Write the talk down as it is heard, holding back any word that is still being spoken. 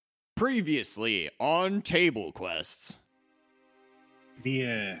Previously on Table Quests.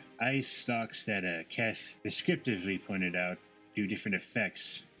 The ice stalks that Keth descriptively pointed out do different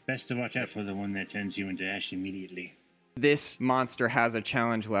effects. Best to watch out for the one that turns you into ash immediately. This monster has a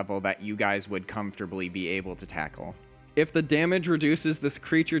challenge level that you guys would comfortably be able to tackle. If the damage reduces this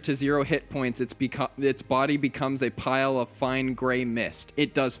creature to 0 hit points, its body becomes a pile of fine gray mist.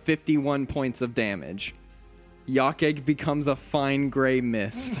 It does 51 points of damage. Yakeg becomes a fine gray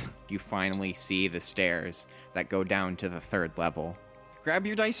mist. You finally see the stairs that go down to the 3rd level. Grab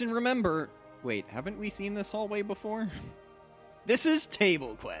your dice and remember... Wait, haven't we seen this hallway before? This is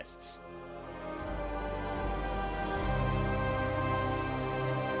Table Quests.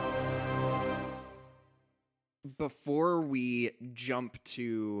 Before we jump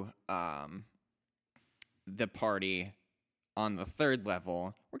to the party on the 3rd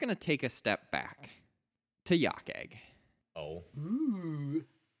level, we're going to take a step back to Yakeg. Oh. Ooh.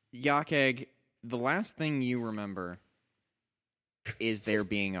 Yakeg, the last thing you remember is there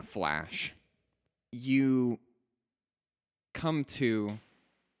being a flash. You come to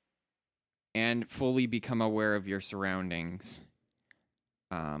and fully become aware of your surroundings.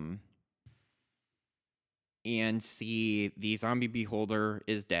 And see the zombie beholder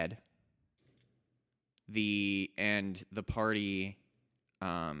is dead. The party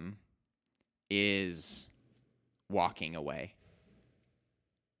is walking away.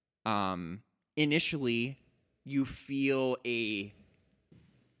 Initially, you feel a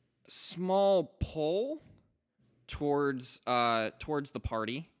small pull towards the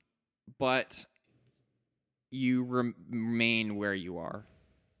party, but you remain where you are.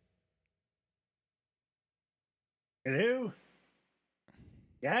 Hello?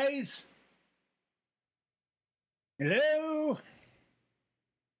 Guys? Hello?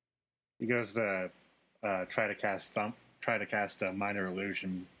 He goes to try to cast a minor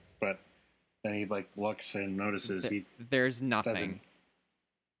illusion, but then he looks and notices there's nothing. Doesn't.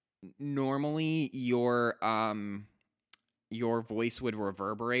 Normally, your voice would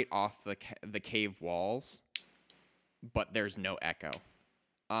reverberate off the cave walls, but there's no echo.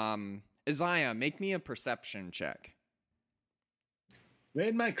 Isaiah, make me a perception check.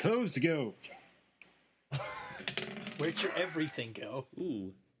 Where'd my clothes go? Where'd your everything go?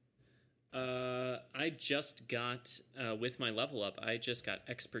 Ooh. I just got, with my level up, I just got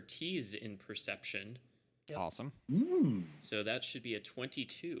expertise in perception. Yep. Awesome. So that should be a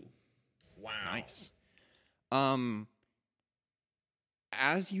 22. Wow. Nice.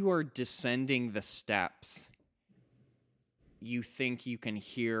 As you are descending the steps, you think you can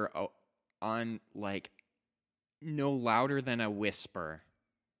hear no louder than a whisper,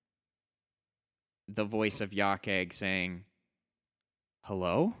 the voice of Yakeg saying,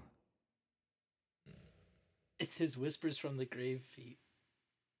 "Hello?" It's his whispers from the grave feet.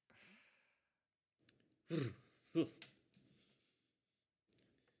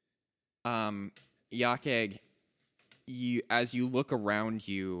 Yakeg, as you look around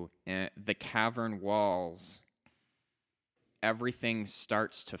you, the cavern walls, everything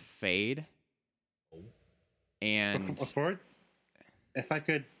starts to fade. And Before, if I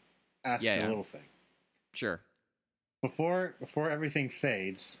could ask a little thing. Sure. Before everything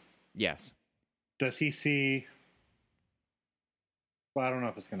fades, Yes. does he see... Well, I don't know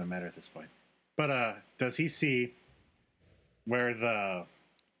if it's going to matter at this point. But does he see where the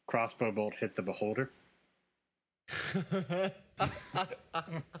crossbow bolt hit the beholder?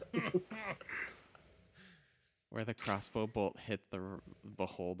 Where the crossbow bolt hit the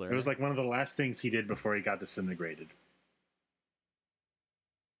beholder. It was one of the last things he did before he got disintegrated.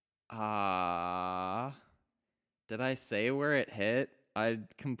 Did I say where it hit? I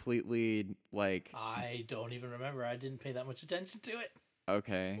completely, I don't even remember. I didn't pay that much attention to it.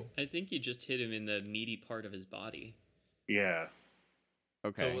 Okay. I think you just hit him in the meaty part of his body. Yeah.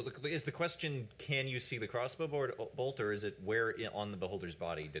 Okay. So is the question, can you see the crossbow bolt, or is it where on the beholder's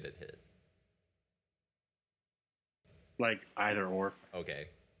body did it hit? Either or. Okay.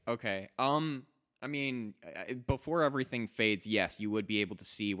 Okay. I mean, before everything fades, yes, you would be able to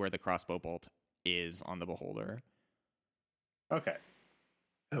see where the crossbow bolt is on the beholder. Okay.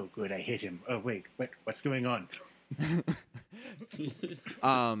 Oh, good, I hit him. Oh, wait, what's going on?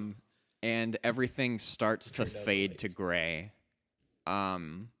 And everything starts to fade to gray.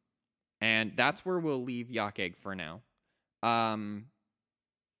 And that's where we'll leave Yakeg for now.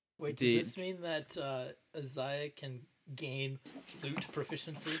 Wait, does this mean that Isaiah can gain flute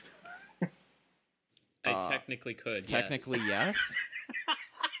proficiency? I technically could, Technically, yes.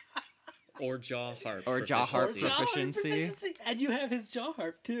 Or jaw harp. Or jaw harp proficiency. proficiency. And you have his jaw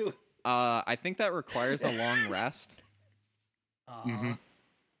harp, too. I think that requires a long rest. Mm-hmm.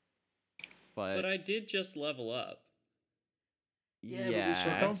 But I did just level up. Yeah, but we yes,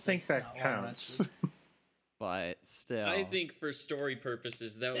 should I don't think that Not counts. honestly. but still, I think for story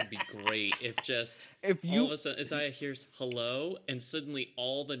purposes, that would be great if just if all you of a sudden Isaiah hears hello, and suddenly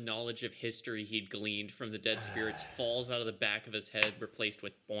all the knowledge of history he'd gleaned from the dead spirits falls out of the back of his head, replaced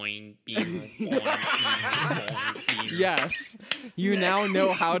with boing, beam, boing, beam, boing, beam. yes, you now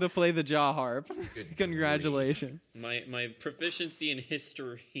know how to play the jaw harp. Good Congratulations. My proficiency in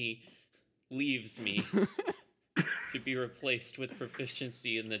history leaves me to be replaced with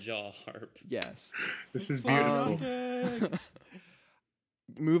proficiency in the jaw harp. Yes. This is beautiful.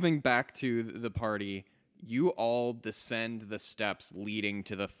 Moving back to the party, you all descend the steps leading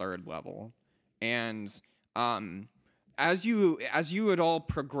to the third level, and as you had all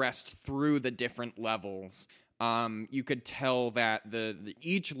progressed through the different levels, you could tell that the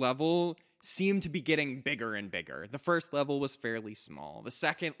each level seemed to be getting bigger and bigger. The first level was fairly small. The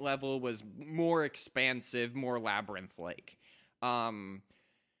second level was more expansive, more labyrinth-like. So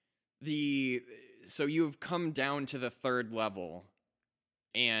you've come down to the third level,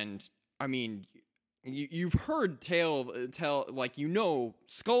 and I mean, you've heard tell like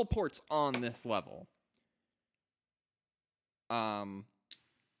Skullport's on this level.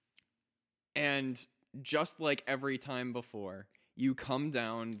 And just like every time before, you come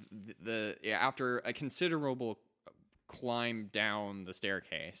down after a considerable climb down the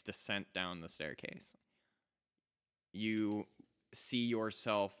staircase, descent down the staircase. You see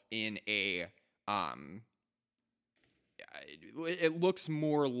yourself in a it looks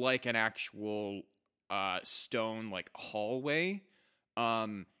more like an actual stone like hallway,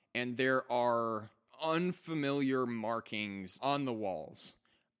 and there are unfamiliar markings on the walls,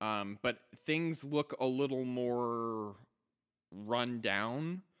 but things look a little more run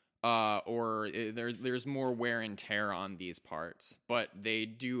down, or there's more wear and tear on these parts, but they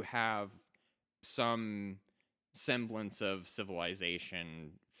do have some semblance of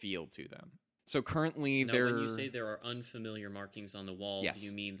civilization feel to them. So currently Now, when you say there are unfamiliar markings on the wall, Yes. do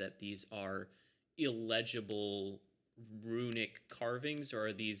you mean that these are illegible runic carvings, or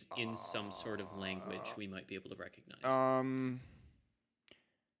are these in some sort of language we might be able to recognize?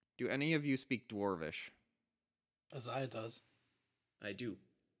 Do any of you speak Dwarvish? Isaiah does. I do.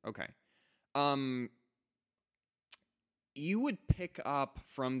 Okay. You would pick up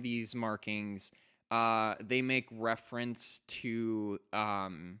from these markings, they make reference to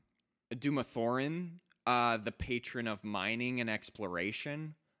Dumathorin, the patron of mining and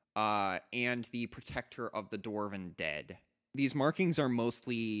exploration, and the protector of the Dwarven dead. These markings are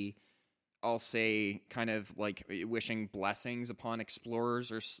mostly, I'll say, kind of like wishing blessings upon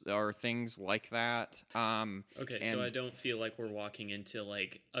explorers or things like that. Okay, and- so I don't feel like we're walking into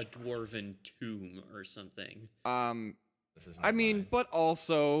like a dwarven tomb or something. This is I not mean, mine. but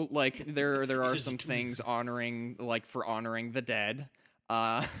also like there are Just a some tomb. things honoring the dead.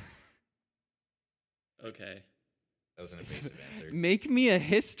 Okay. That was an evasive answer. Make me a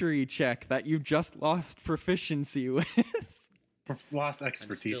history check that you just lost proficiency with. Lost I'm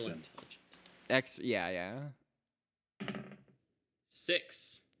expertise still in. intelligent. Yeah.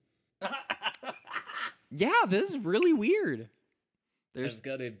 6. Yeah, this is really weird. There's I've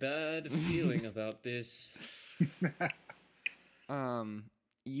got a bad feeling about this.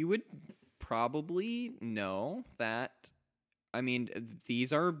 you would probably know that, I mean,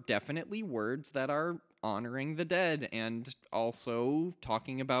 these are definitely words that are honoring the dead and also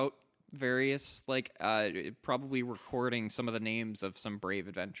talking about various, like, probably recording some of the names of some brave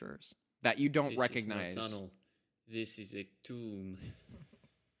adventurers that you don't This recognize. is no tunnel. This is a tomb.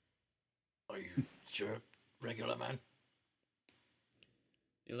 Are you sure, regular man?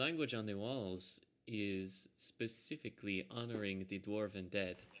 The language on the walls is specifically honoring the dwarven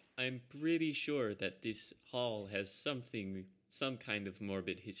dead. I'm pretty sure that this hall has some kind of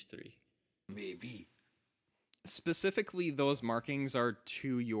morbid history. Maybe. Specifically, those markings are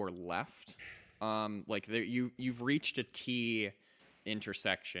to your left. Like you've reached a T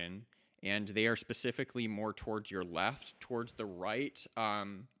intersection, and they are specifically more towards your left. Towards the right,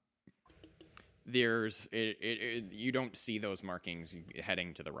 you don't see those markings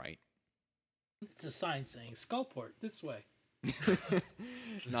heading to the right. It's a sign saying Skullport this way.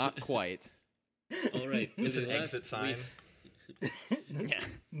 Not quite. All right, to It's the an left, exit sign. Yeah.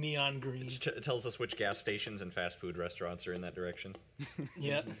 Neon green. It tells us which gas stations and fast food restaurants are in that direction.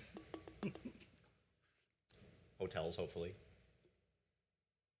 Yep. Hotels, hopefully.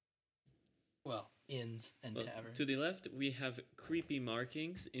 Well, inns and Well, taverns. to the left, we have creepy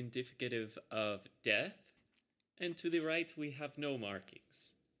markings indicative of death, and to the right, we have no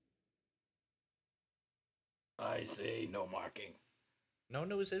markings. I say no marking. No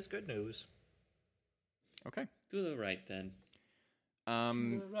news is good news. Okay. To the right, then.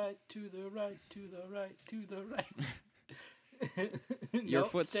 To the right, to the right, to the right, to the right. Your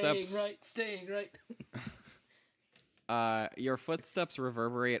Nope, footsteps- staying right. Your footsteps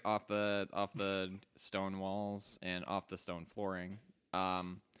reverberate off the stone walls and off the stone flooring.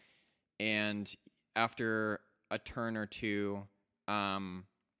 And after a turn or two,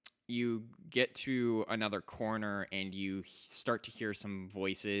 you get to another corner and you start to hear some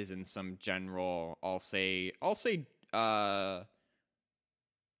voices and some general, I'll say,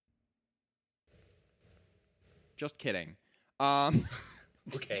 just kidding.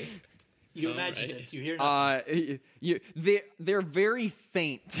 Okay. You All imagined right. it. You hear nothing. They're very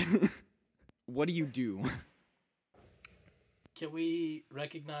faint. What do you do? Can we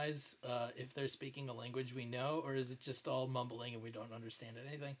recognize if they're speaking a language we know, or is it just all mumbling and we don't understand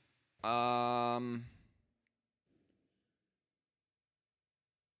anything?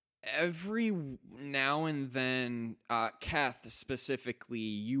 Every now and then, Kath specifically,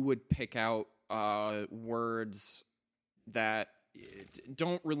 you would pick out words that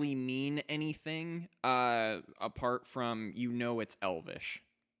don't really mean anything apart from it's Elvish.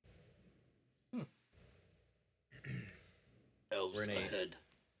 Elves We're in a- ahead.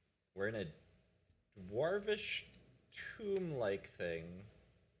 We're in a dwarvish tomb-like thing,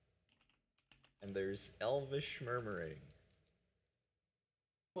 and there's elvish murmuring.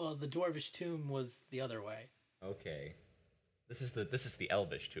 Well, the dwarvish tomb was the other way, Okay. This is the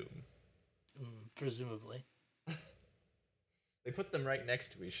elvish tomb. presumably. They put them right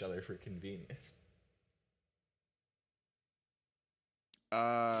next to each other for convenience.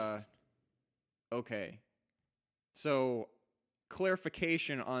 Okay. So,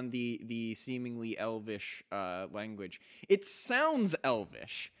 clarification on the seemingly Elvish language. It sounds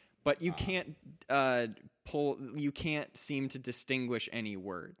Elvish, but you can't you can't seem to distinguish any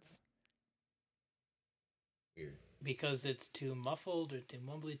words. Weird. Because it's too muffled or too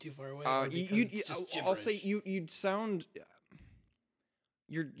mumbly, too far away. Or because it's just I'll say gibberish? you'd sound.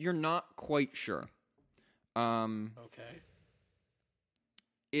 You're not quite sure. Okay.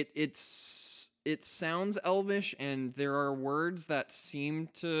 It sounds Elvish, and there are words that seem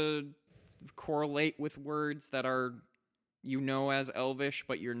to correlate with words that are as Elvish,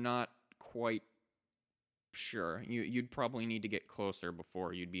 but you're not quite sure. You'd probably need to get closer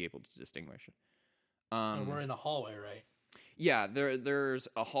before you'd be able to distinguish it. And we're in a hallway, right? Yeah, there's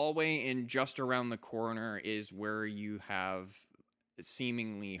a hallway, and just around the corner is where you have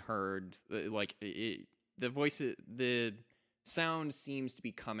seemingly heard the voice. The sound seems to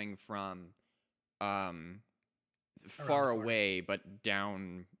be coming from far the corner. away, but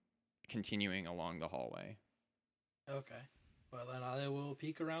down, continuing along the hallway. Okay. Well, then I will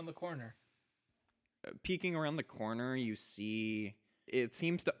peek around the corner. Peeking around the corner, you see it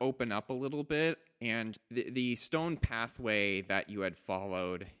seems to open up a little bit, and the stone pathway that you had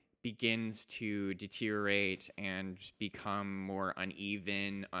followed begins to deteriorate and become more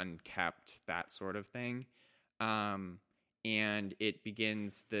uneven, unkept, that sort of thing. And it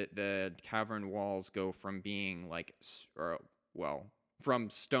begins, the cavern walls go from being from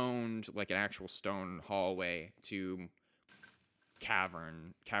stoned, like an actual stone hallway, to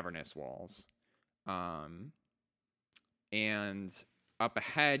cavernous walls. And up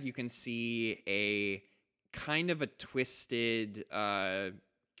ahead, you can see a kind of a twisted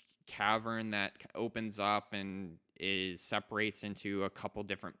cavern that opens up and separates into a couple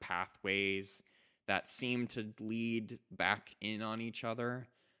different pathways that seem to lead back in on each other.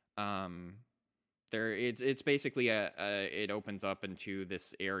 It's basically it opens up into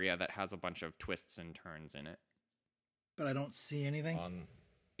this area that has a bunch of twists and turns in it. But I don't see anything.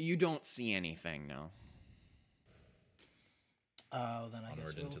 You don't see anything, no. Oh, then I guess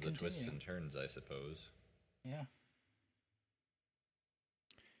Onward we'll into the continue. twists and turns, I suppose. Yeah.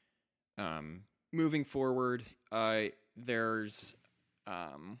 Moving forward, there's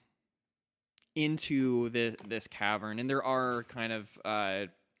into this cavern, and there are kind of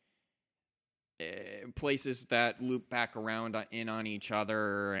places that loop back around in on each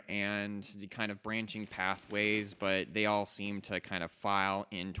other, and the kind of branching pathways, but they all seem to kind of file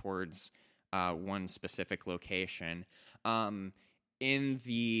in towards one specific location. In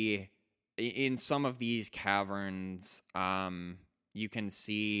some of these caverns, you can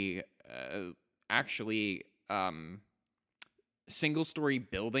see single-story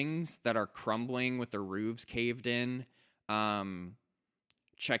buildings that are crumbling with their roofs caved in. Giving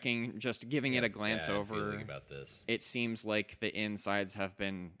it a glance I'm over. feeling about this. It seems like the insides have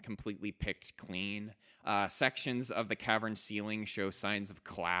been completely picked clean. Sections of the cavern ceiling show signs of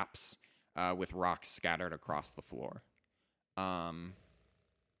collapse, with rocks scattered across the floor.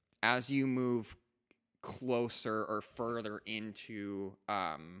 As you move closer or further into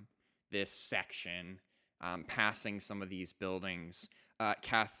this section, passing some of these buildings,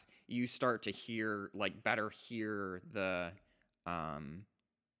 Kath, you start to hear the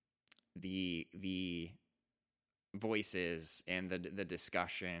voices and the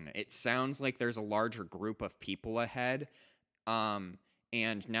discussion. It sounds like there's a larger group of people ahead. And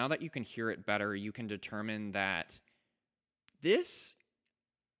now that you can hear it better, you can determine that this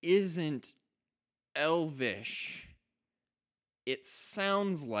isn't Elvish. It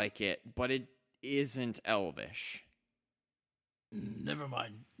sounds like it, but it isn't Elvish. Never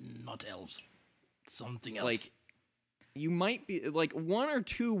mind, not elves. Something else. Like, you might be, like, one or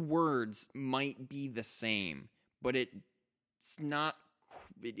two words might be the same, but it's not,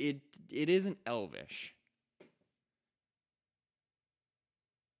 it isn't Elvish.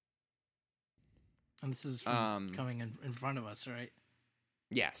 And this is from coming in front of us, right?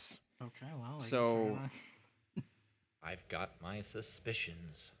 Yes. Okay, well. So- I've got my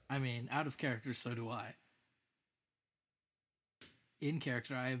suspicions. I mean, out of character, so do I. In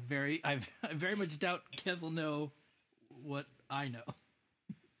character, I very much doubt Kev will know what I know.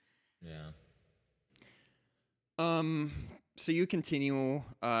 Yeah. So you continue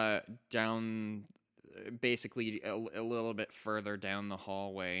down, basically a little bit further down the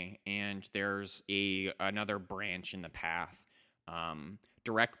hallway, and there's another branch in the path.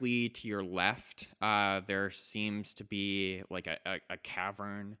 Directly to your left, there seems to be like a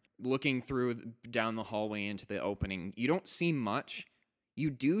cavern. Looking down the hallway into the opening, you don't see much. You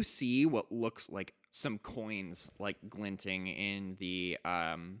do see what looks like some coins, like glinting in the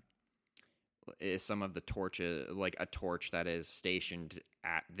some of the torches, like a torch that is stationed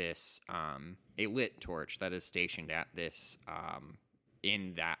at this a lit torch that is stationed at this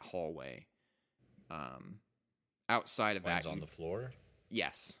in that hallway. Outside of One's that, on the floor.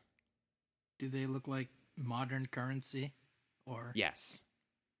 yes, Do they look like modern currency? Or yes.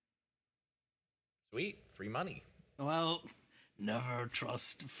 Sweet, free money. well, never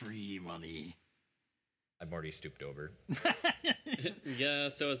trust free money. I'm already stooped over. Yeah,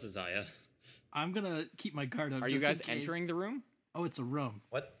 so is Isaiah. I'm gonna keep my guard up. Are you just in guys case. entering the room? Oh, it's a room.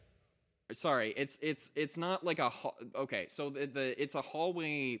 What? Sorry, it's not like a okay. So it's a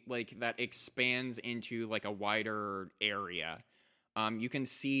hallway like that expands into like a wider area. You can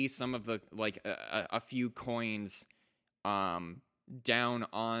see some of the like a few coins down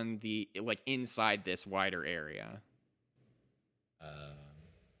on the like inside this wider area.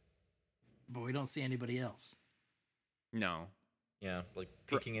 But we don't see anybody else. No. Yeah, like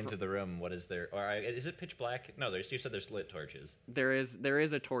peeking into the room. What is there? Or is it pitch black? No, you said there's lit torches. There is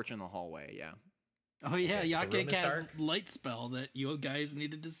a torch in the hallway, yeah. Oh yeah, Okay, the room Yake is has dark? light spell that you guys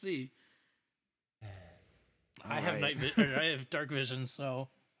needed to see. I have Alright. I have dark vision, so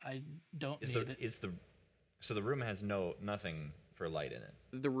I don't need it. So the room has nothing for light in it.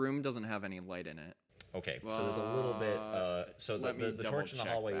 The room doesn't have any light in it. Okay, so there's a little bit. So let me the torch in the double-check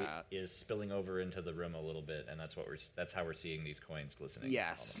hallway that. is spilling over into the room a little bit, and that's how we're seeing these coins glistening on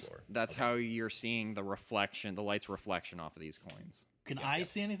Yes. the floor. That's how you're seeing the reflection, the light's reflection off of these coins. Can I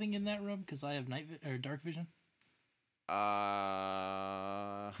see anything in that room? Because I have or dark vision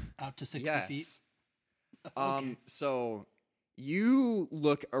Uh out to 60 yes. feet. So you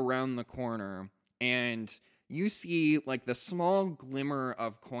look around the corner and you see like the small glimmer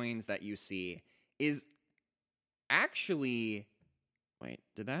of coins that you see is actually, wait,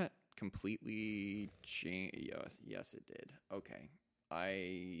 did that completely change? Yes, it did. Okay.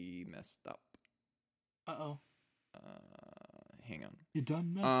 I messed up. Uh-oh. Hang on. You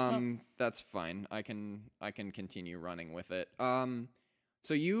done messed up? That's fine. I can continue running with it.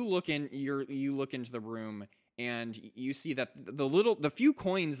 So you look into the room and you see that the few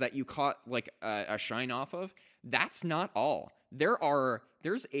coins that you caught like a shine off of, that's not all.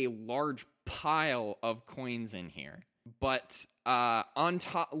 There's a large pile of coins in here. But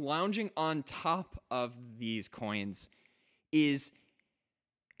lounging on top of these coins is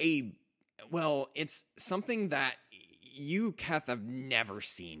it's something that you, Keth, have never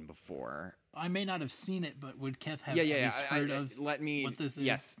seen before. I may not have seen it, but would Keth have Yeah. at least heard of Let me. what this is?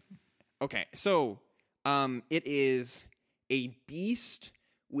 Yes. Okay. So, it is a beast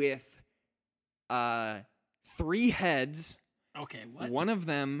with 3 heads. Okay, what? One of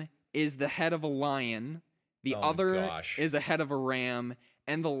them is the head of a lion. The Oh, other gosh. is a head of a ram,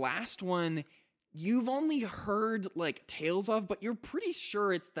 and the last one you've only heard like tales of, but you're pretty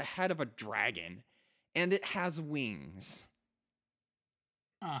sure it's the head of a dragon, and it has wings.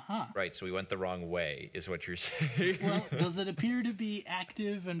 Uh-huh. Right, so we went the wrong way, is what you're saying. Well, does it appear to be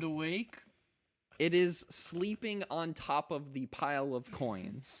active and awake? It is sleeping on top of the pile of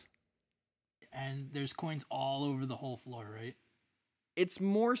coins. and there's coins all over the whole floor, right? It's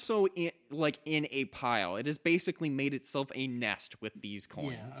more so in a pile. It has basically made itself a nest with these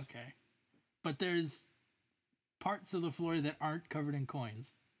coins. Yeah, okay. But there's parts of the floor that aren't covered in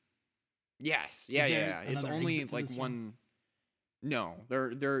coins. Yes. Is there Yeah. It's another only exit to like this one. room? No,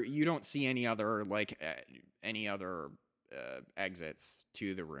 there. You don't see any other exits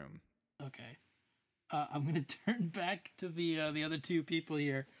to the room. Okay. I'm gonna turn back to the other two people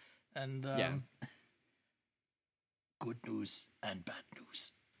here, and Yeah. Good news and bad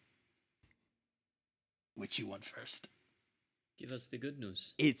news. Which you want first? Give us the good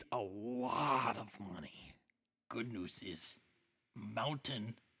news. It's a lot of money. Good news is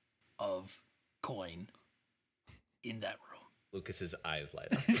mountain of coin in that room. Lucas's eyes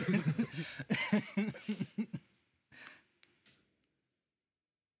light up.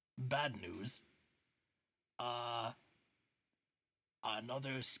 Bad news.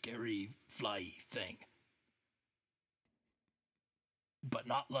 Another scary fly thing. But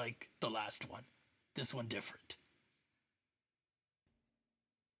not like the last one. This one different.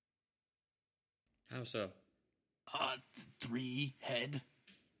 How so? 3 head.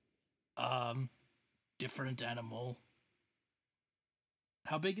 Different animal.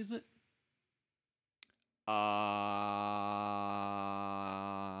 How big is it?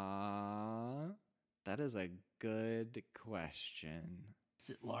 That is a good question. Is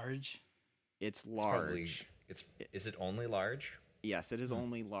it large? It's It's probably- large. Is it only large? Yes, it is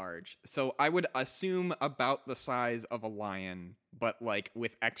only large. So I would assume about the size of a lion, but like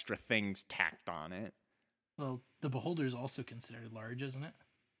with extra things tacked on it. Well, the beholder is also considered large, isn't it?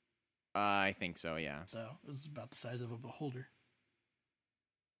 I think so, yeah. So it was about the size of a beholder.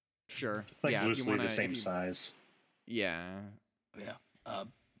 Sure. It's like yeah, if you loosely wanna- the if same you- size. Yeah. Yeah.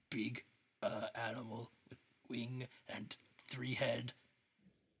 Big animal with wing and 3 head.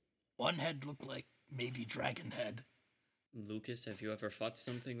 1 head looked like maybe dragon head. Lucas, have you ever fought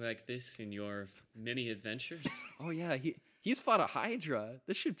something like this in your many adventures? Oh yeah, he's fought a hydra.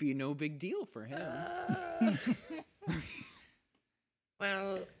 This should be no big deal for him.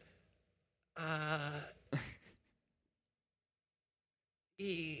 Well,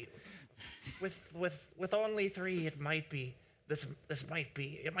 with only 3, it might be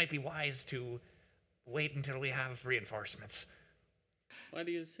wise to wait until we have reinforcements. Why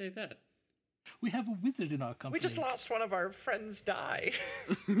do you say that? We have a wizard in our company. We just lost one of our friends die.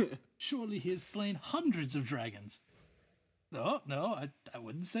 Surely he has slain hundreds of dragons. No, I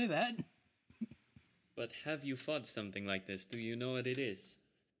wouldn't say that. But have you fought something like this? Do you know what it is?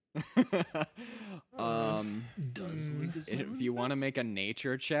 Does Lucas If you want to make a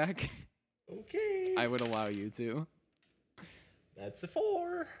nature check, Okay. I would allow you to. That's a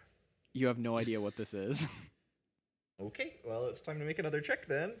 4. You have no idea what this is. Okay, well, it's time to make another check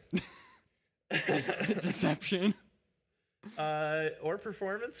then. Deception. Or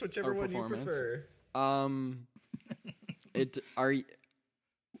performance, whichever Or one performance. you prefer.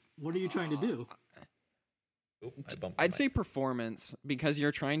 What are you trying to do? Oop, I bumped I'd my- say performance, because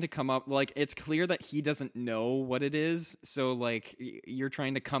you're trying to come up, like, it's clear that he doesn't know what it is, so, like, you're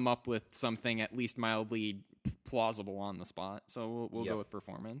trying to come up with something at least mildly plausible on the spot, so we'll Yep. go with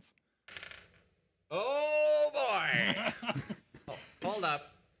performance. Oh boy! Oh, hold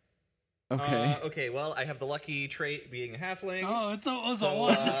up. Okay. Okay, well, I have the lucky trait being a halfling. Oh, it's a So,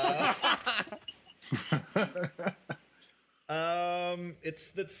 one.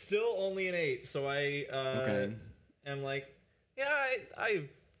 That's still only an 8, so I Okay. am like, yeah, I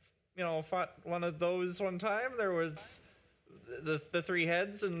fought one of those one time. There was the 3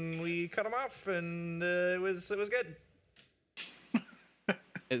 heads, and we cut them off, and it was good.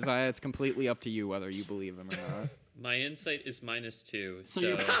 Isaiah, it's completely up to you whether you believe him or not. My insight is -2, So so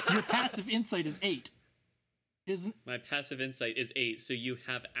your passive insight is 8. Isn't my passive insight is 8, so you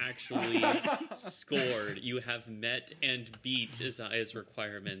have actually scored. You have met and beat Isaiah's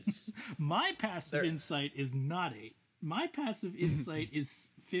requirements. my passive There- insight is not 8. My passive insight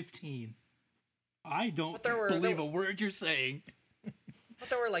is 15. I don't there were- believe there- a word you're saying. But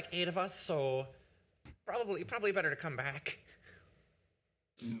there were like 8 of us, so probably better to come back.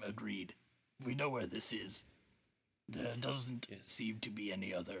 Agreed. We know where this is. There doesn't Yes. seem to be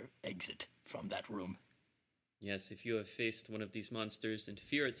any other exit from that room. Yes, if you have faced one of these monsters and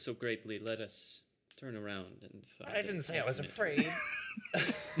fear it so greatly, let us turn around and find I didn't it. say I was afraid.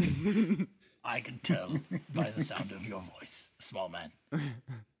 I can tell by the sound of your voice, small man.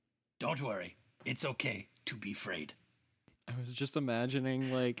 Don't worry. It's okay to be afraid. I was just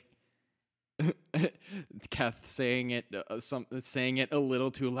imagining, like, Keth saying it saying it a little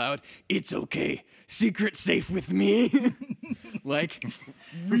too loud. It's okay. Secret safe with me. like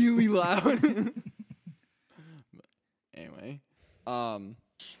really loud. Anyway,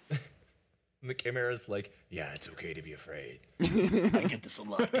 The chimera's like, yeah, it's okay to be afraid. I get this a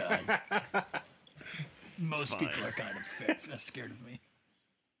lot, guys. Most people are kind of scared of me.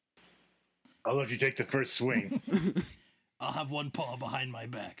 I'll let you take the first swing. I'll have one paw behind my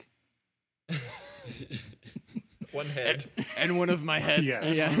back. One head. and one of my heads,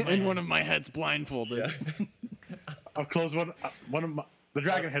 Yes. and one of my heads blindfolded. I'll close one of my... The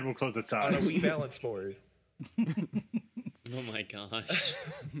dragon head will close its On a eyes. Wii balance board. Oh my gosh.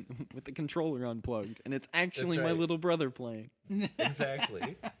 With the controller unplugged, and it's actually That's my right. little brother playing.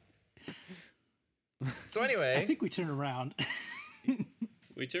 Exactly. So I anyway, think we turn around.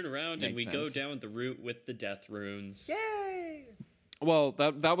 We turn around and Makes we go sense. down the route with the death runes. yay! Well,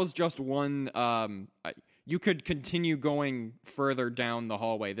 that was just one. You could continue going further down the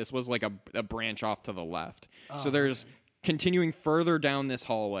hallway. This was like a branch off to the left. So there's continuing further down this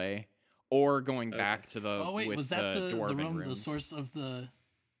hallway, or going back to the. Oh wait, with was that the dwarven room, the rooms. source of the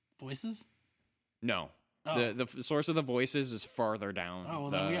voices? No, Oh. the source of the voices is farther down. Oh, well,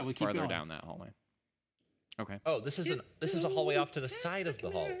 then, yeah, we keep farther going. down that hallway. Okay. Oh, this is a hallway off to the side of the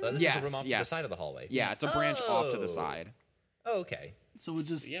hall. This Yes, is a room off to the yes. side of the hallway. Yeah, it's a branch off to Oh. the side. Oh, okay. So we'll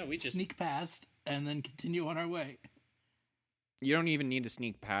just, Yeah, we just- sneak past and then continue on our way. You don't even need to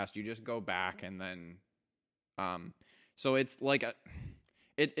sneak past. You just go back and then, so it's like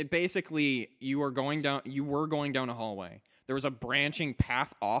it basically you were going down a hallway. There was a branching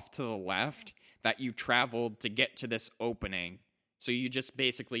path off to the left that you traveled to get to this opening. So you just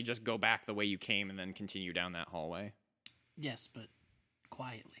basically just go back the way you came and then continue down that hallway. Yes, but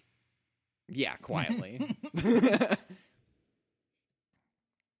quietly. Yeah, quietly.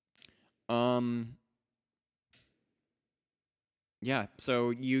 Yeah,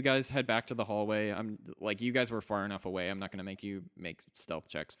 so you guys head back to the hallway. I'm like, you guys were far enough away. I'm not gonna make you make stealth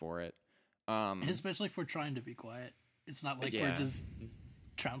checks for it. Especially if we're trying to be quiet. It's not like Yeah. we're just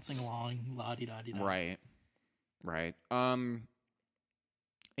trouncing along, la-di-da-di-da. Right.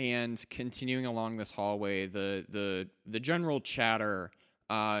 And continuing along this hallway, the general chatter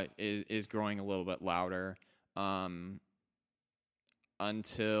is growing a little bit louder.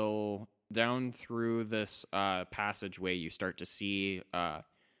 Until down through this passageway, you start to see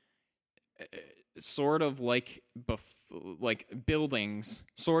sort of like buildings,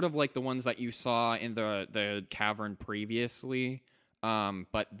 sort of like the ones that you saw in the cavern previously.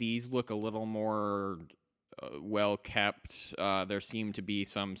 But these look a little more well kept. There seem to be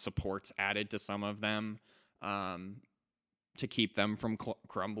some supports added to some of them to keep them from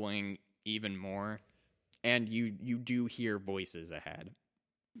crumbling even more. And you do hear voices ahead.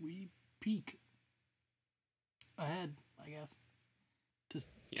 We peek ahead, I guess. Just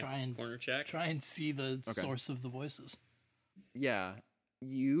Yeah, try and corner check. see the source of the voices. Yeah,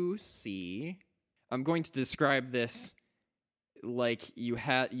 you see. I'm going to describe this like you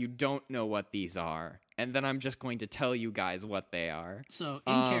don't know what these are, and then I'm just going to tell you guys what they are. So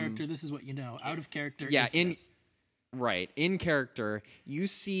in character, this is what you know. Out of character, yeah, is in this. right in character, you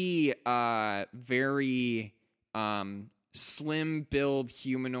see very slim build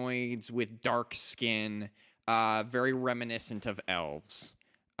humanoids with dark skin, very reminiscent of elves.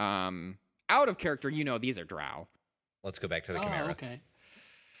 Out of character, you know these are drow. Let's go back to the Oh, chimera. okay.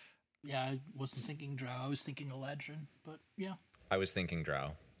 Yeah, I wasn't thinking drow. I was thinking Eladrin, but yeah, I was thinking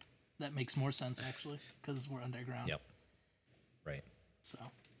drow. that makes more sense actually because we're underground. Yep. Right. So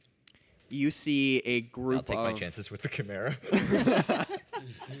You see a group I'll take of my chances with the chimera.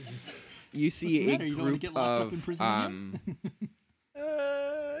 you What's see the a matter? You don't wanna group get locked up of in prison again?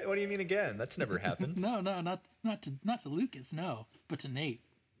 What do you mean again? That's never happened. no, not to Lucas, no, but to Nate.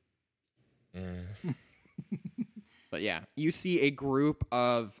 But yeah, you see a group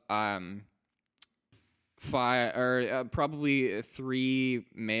of probably 3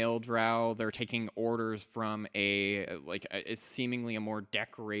 male drow. They're taking orders from a seemingly a more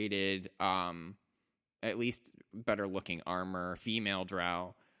decorated, at least better looking armor female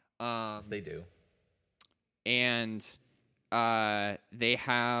drow. Yes, they do. And they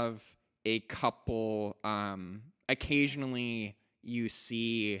have a couple. Occasionally, you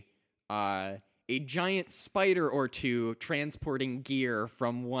see a giant spider or two transporting gear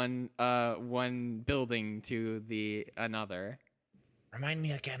from one building to the another. Remind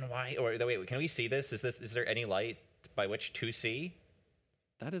me again why? Or wait, can we see this? Is there any light by which to see?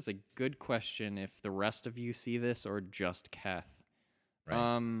 That is a good question. If the rest of you see this or just Keth.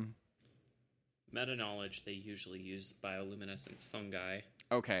 Right. Meta knowledge, they usually use bioluminescent fungi.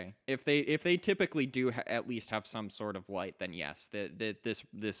 Okay. If they typically do at least have some sort of light, then yes,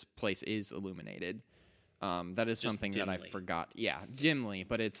 this place is illuminated. That is Just something that I dimly. forgot. Yeah, dimly,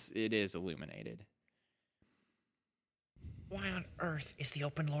 but it is illuminated. Why on earth is the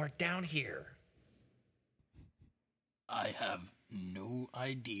Open Lord down here? I have no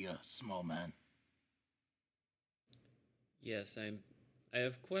idea, small man. Yes, I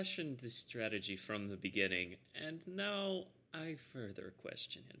have questioned this strategy from the beginning, and now I further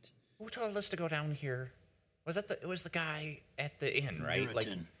question it. Who told us to go down here? It was the guy at the inn, right?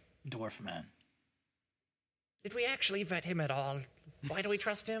 Meriton, dwarf man. Did we actually vet him at all? Why do we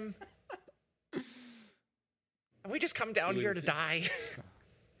trust him? Have we just come down here to die?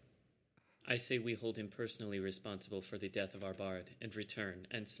 I say we hold him personally responsible for the death of our bard and return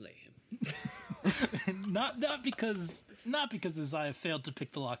and slay him. Not because Isaiah failed to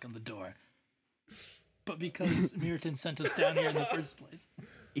pick the lock on the door, but because Meriton sent us down here in the first place.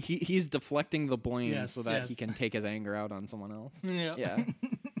 He's deflecting the blame Yes, so that yes. he can take his anger out on someone else. Yeah. Yeah.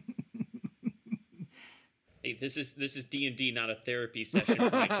 Hey, this is D&D, not a therapy session for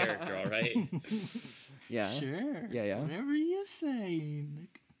my character, all right? Yeah. Sure. Yeah. Whatever you say,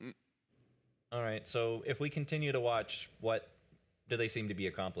 Nick. All right, so if we continue to watch, what do they seem to be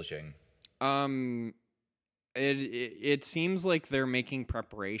accomplishing? It seems like they're making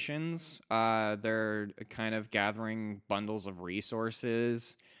preparations. They're kind of gathering bundles of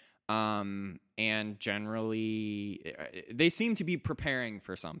resources. And generally, they seem to be preparing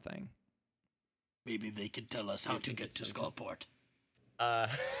for something. Maybe they could tell us how to get to Skullport. Either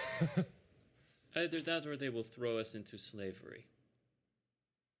that or they will throw us into slavery.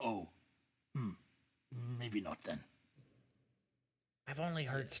 Oh. Maybe not then. I've only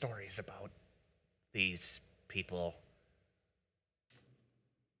heard stories about these people.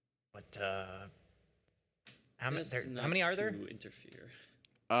 But, how Best many not are there? to interfere.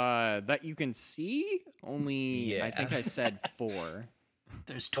 That you can see? Only, Yeah. I think I said 4.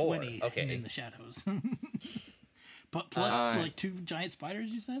 There's Four, 20 okay. in the shadows. But plus, like 2 giant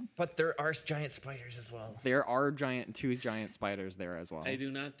spiders, you said? But there are giant spiders as well. There are 2 giant spiders there as well. I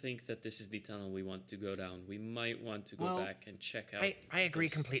do not think that this is the tunnel we want to go down. We might want to go Well, back and check out. I agree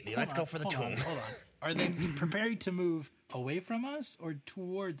completely. Let's go for the tomb. Hold on. Are they preparing to move away from us or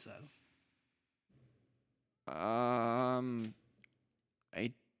towards us?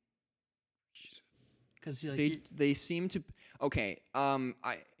 Because They seem to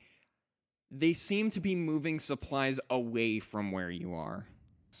they seem to be moving supplies away from where you are.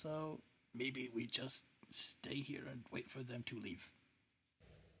 so maybe we just stay here and wait for them to leave.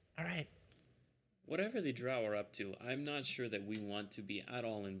 All right. Whatever the drow are up to, I'm not sure that we want to be at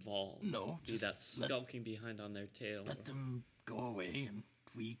all involved. No, Do just that let- skulking behind on their tail. Let them go away and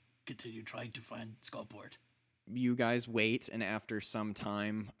we continue trying to find Skullport. You guys wait, and after some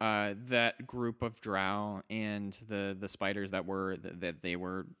time, that group of drow and the spiders that they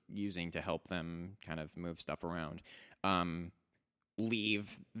were using to help them kind of move stuff around,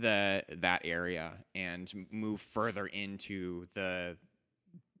 leave that area and move further into the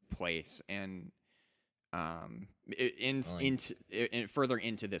place and further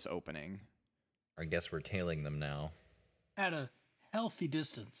into this opening. I guess we're tailing them now. At a healthy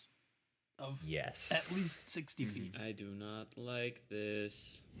distance of Yes. at least 60 feet. I do not like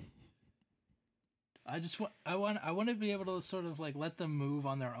this. I want to be able to sort of like let them move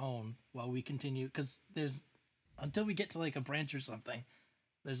on their own while we continue, because there's until we get to like a branch or something,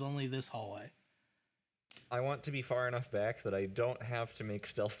 there's only this hallway. I want to be far enough back that I don't have to make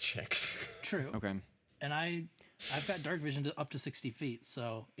stealth checks. True. Okay. And I've got dark vision up to 60 feet,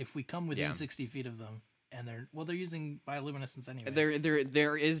 so if we come within Yeah. 60 feet of them, and they're using bioluminescence anyway.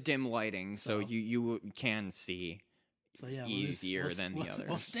 There is dim lighting, so So- you can see. So yeah, easier than the We'll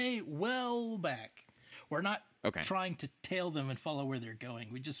others. stay well back. We're not Okay. trying to tail them and follow where they're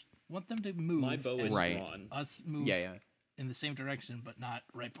going. We just want them to move. My bow is and Right. drawn. us move Yeah. in the same direction, but not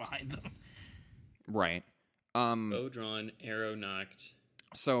right behind them. Right. Bow drawn, arrow knocked.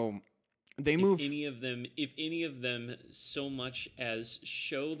 So they move. If any of them so much as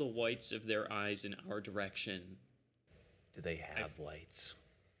show the whites of their eyes in our direction, Do they have lights?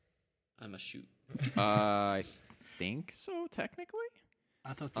 I'm a shoot. I think so, technically.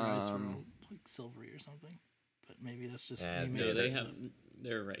 I thought their eyes were like silvery or something, but maybe that's just Yeah, me no, No, making they it have.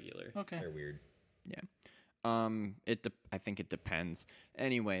 They're regular. Okay. They're weird. Yeah. I think it depends.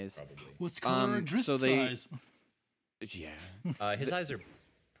 Anyways. Probably. What's color so Drist's they- eyes? Yeah. His eyes are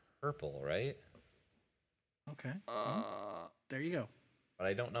purple, right? Okay. There you go. But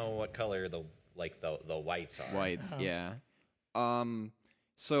I don't know what color the whites are. Whites, yeah.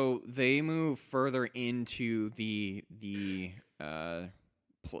 So they move further into the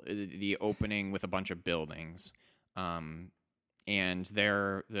opening with a bunch of buildings, and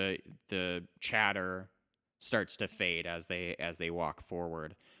there the chatter starts to fade as they walk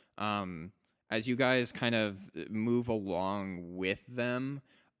forward. As you guys kind of move along with them,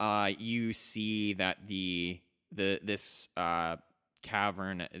 you see that this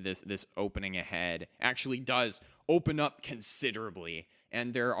cavern, this opening ahead, actually does open up considerably,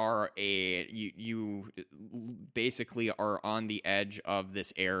 and there are you basically are on the edge of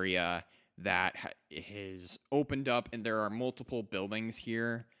this area that is opened up, and there are multiple buildings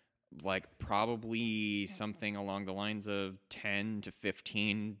here, like probably something along the lines of 10 to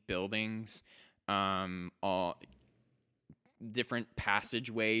 15 buildings, all different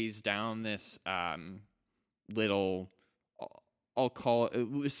passageways down this little, I'll call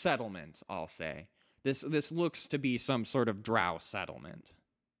it settlement, I'll say. This looks to be some sort of drow settlement.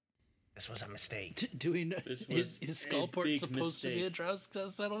 This was a mistake. Do we know? This Is was a Skullport big supposed to be a mistake. drow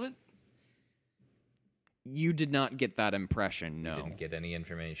settlement? You did not get that impression, no. Didn't get any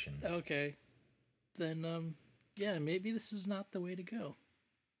information. Okay. Then, yeah, maybe this is not the way to go.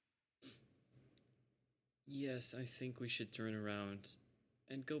 Yes, I think we should turn around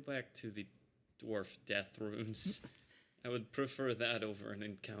and go back to the dwarf death runes. I would prefer that over an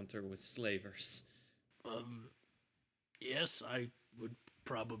encounter with slavers. Yes, I would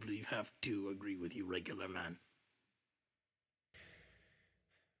probably have to agree with you, regular man.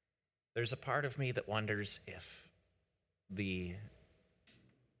 There's a part of me that wonders if the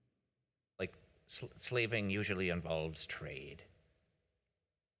slaving usually involves trade,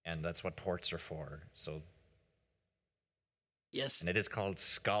 and that's what ports are for. So, Yes, and it is called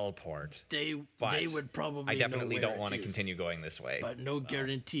Skullport. they but would probably. I definitely know where don't want to it is, continue going this way. but no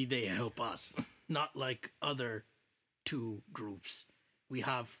guarantee they help us. Not like other two groups. We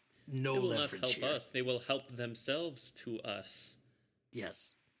have no They will not leverage help here. us. They will help themselves to us.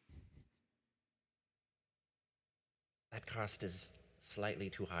 Yes. That cost is slightly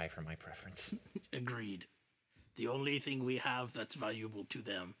too high for my preference. Agreed. The only thing we have that's valuable to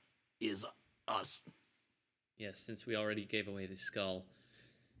them is us. Yes, since we already gave away the skull.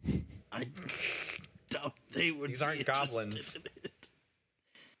 I doubt they would. These be aren't interested goblins. in it.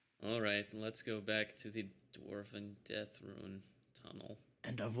 All right, let's go back to the dwarven death rune tunnel.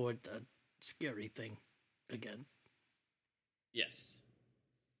 And avoid the scary thing again. Yes.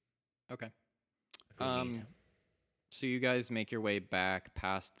 Okay. So you guys make your way back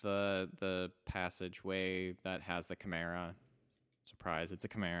past the passageway that has the chimera. Surprise, it's a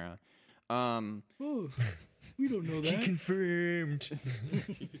chimera. Oh, we don't know that. Confirmed.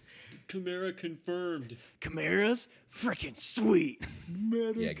 Chimera confirmed. Chimeras? Freaking sweet!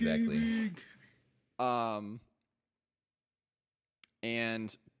 Yeah, exactly.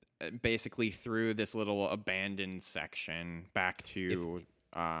 And basically through this little abandoned section back to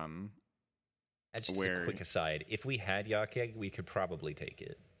And just Where- a quick aside: if we had Yakeg, we could probably take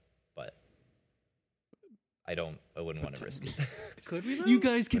it, but I wouldn't want to risk it. Could we? Though? you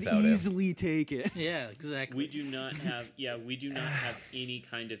guys can Without him. easily take it. Yeah, exactly. We do not have any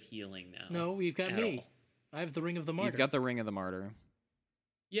kind of healing now. No, we've got At me. all. I have the Ring of the Martyr. You've got the Ring of the Martyr.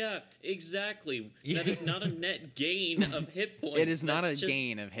 Yeah, exactly. That is not a net gain of hit points. It is not That's a just-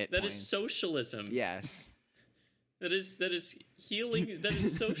 gain of hit That points. is socialism. Yes. That is healing. That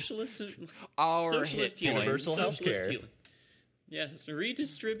is socialism. Our Socialist hit healing. points. Universal Socialist healthcare. healing. Yes,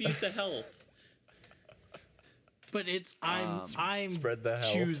 redistribute the health. But it's I'm Spread the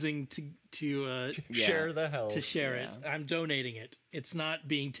health. choosing to Yeah. Share the health. to share it. I'm donating it. It's not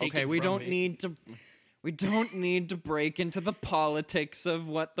being taken. Okay, we from don't me. need to. We don't need to break into the politics of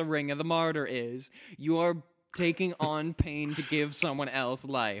what the Ring of the Martyr is. You are taking on pain to give someone else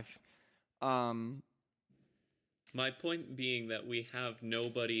life. My point being that we have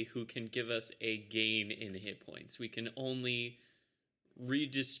nobody who can give us a gain in hit points. We can only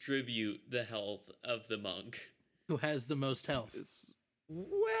redistribute the health of the monk. Who has the most health?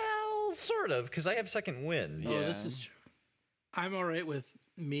 Well, sort of, because I have second wind. Oh, this Yeah. is true. I'm all right with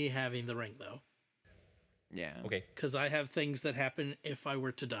me having the ring though, Yeah. Okay. because I have things that happen if I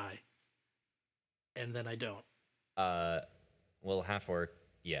were to die, and then I don't. Well, half orc,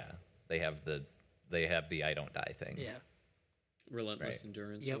 yeah, they have the I don't die thing. Yeah, Relentless Right.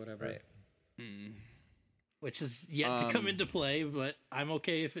 endurance Yep. or whatever. Right. which is yet to come into play, but I'm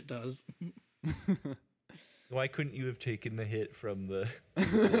okay if it does. Why couldn't you have taken the hit from the?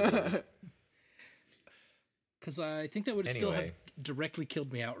 Because I think that would still have Anyway. directly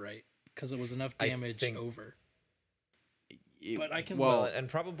killed me outright, because it was enough I damage think- over. It- But I can- Well, and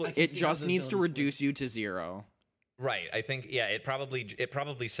probably I can it see how just the needs to abilities work. reduce you to 0. right. I think it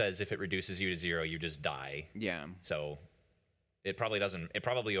probably says if it reduces you to 0, you just die. Yeah. So it probably doesn't. It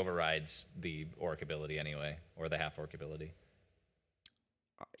probably overrides the orc ability anyway, or the half orc ability.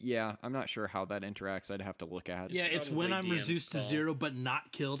 Yeah, I'm not sure how that interacts. I'd have to look at. Yeah, it's when probably I'm DM's reduced to call. 0 but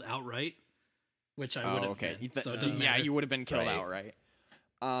not killed outright, which I would have okay. been. So it doesn't Yeah, matter. you would have been killed Right.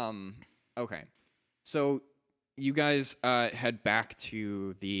 outright. Okay. So you guys head back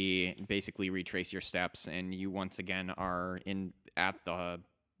to basically retrace your steps, and you once again are at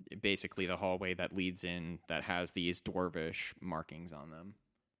basically the hallway that leads in that has these dwarvish markings on them.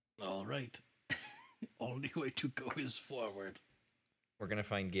 All right. Only way to go is forward. We're gonna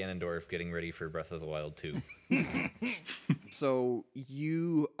find Ganondorf getting ready for Breath of the Wild 2. So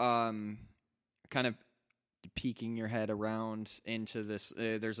you kind of peeking your head around into this.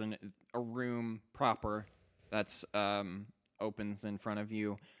 There's a room proper that's opens in front of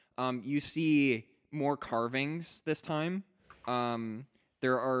you. You see more carvings this time.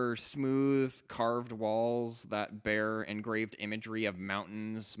 There are smooth carved walls that bear engraved imagery of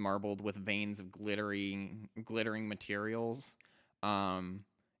mountains marbled with veins of glittering materials.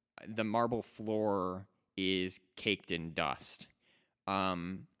 The marble floor is caked in dust.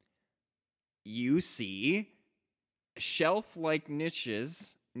 You see shelf-like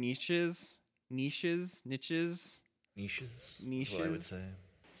niches. Niches, is what I would Niches. say.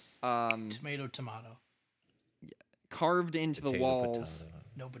 Tomato. Carved into the Potato, walls, potato.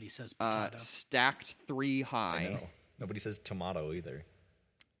 Nobody says potato. stacked 3 I high. know. Nobody says tomato either.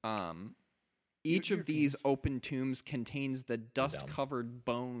 Each Your of these veins. open tombs contains the dust-covered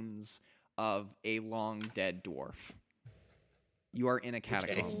bones of a long dead dwarf. You are in a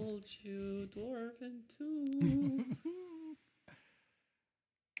catacomb. Told you, dwarven tomb.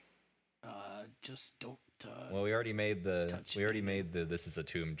 Just don't. Well, we already made the Touch this is a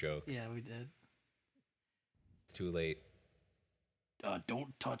tomb joke. Yeah, we did. It's too late.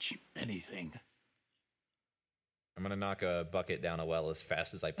 Don't touch anything. I'm gonna knock a bucket down a well as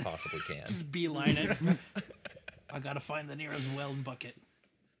fast as I possibly can. Just beeline it. I gotta find the nearest well and bucket.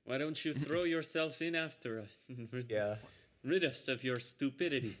 Why don't you throw yourself in after us? Yeah. Rid us of your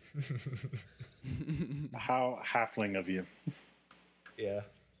stupidity. How halfling of you. Yeah.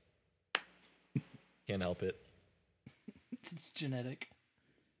 Can't help it. It's genetic.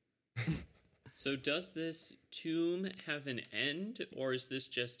 So does this tomb have an end, or is this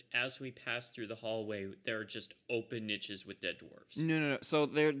just as we pass through the hallway, there are just open niches with dead dwarves? No. So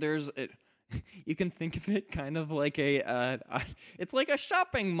there's it. You can think of it kind of like it's like a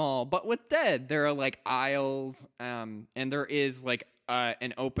shopping mall, but with dead. There are like aisles, and there is like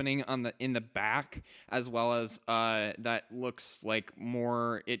an opening in the back, as well as that looks like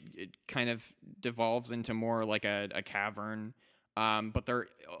more. It kind of devolves into more like a cavern. But there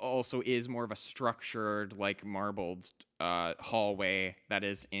also is more of a structured, like marbled hallway that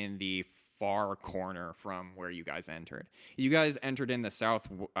is in the far corner from where you guys entered. You guys entered in the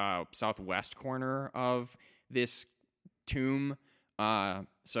southwest corner of this tomb.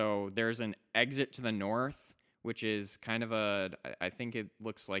 So there's an exit to the north, which is kind of I think it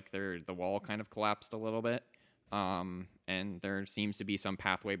looks like the wall kind of collapsed a little bit. And there seems to be some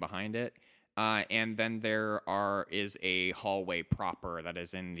pathway behind it. And then there is a hallway proper that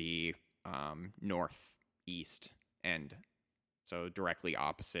is in the northeast end, so directly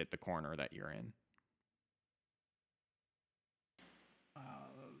opposite the corner that you're in.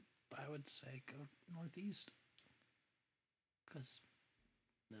 I would say go northeast. Because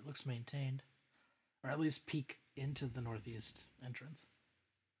it looks maintained. Or at least peek into the northeast entrance.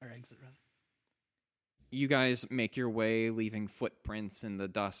 Or exit, rather. You guys make your way, leaving footprints in the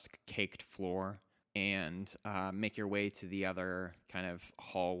dust-caked floor, and make your way to the other kind of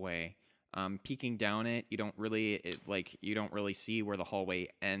hallway. Peeking down it, you don't really see where the hallway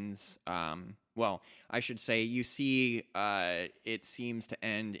ends. Well, I should say you see it seems to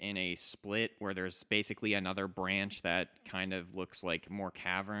end in a split where there's basically another branch that kind of looks like more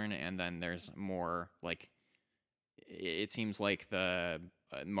cavern, and then there's more like it seems like the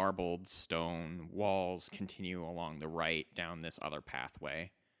marbled stone walls continue along the right down this other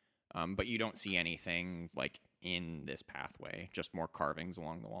pathway. But you don't see anything like in this pathway, just more carvings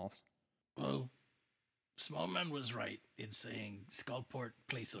along the walls. Well, Smallman was right in saying Skullport,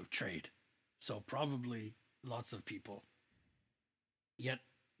 place of trade. So probably lots of people. Yet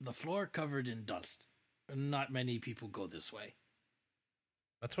the floor covered in dust. Not many people go this way.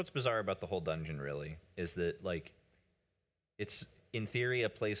 That's what's bizarre about the whole dungeon, really, is that, like, it's, in theory, a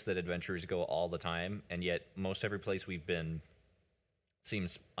place that adventurers go all the time, and yet most every place we've been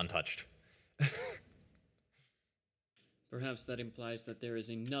seems untouched. Perhaps that implies that there is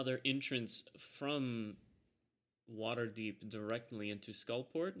another entrance from Waterdeep directly into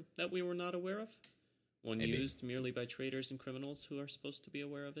Skullport that we were not aware of? One Maybe. used merely by traders and criminals who are supposed to be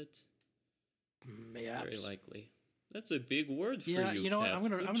aware of it? Mayhaps. Very likely. That's a big word for Yeah, you. you know what? Kef. I'm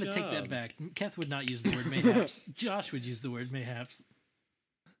gonna Good take that job. back. Keth would not use the word mayhaps. Josh would use the word mayhaps.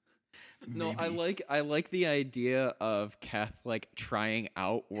 No, Maybe. I like the idea of Keth like trying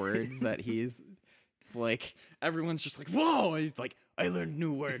out words that he's it's like everyone's just like, whoa, he's like, I learned a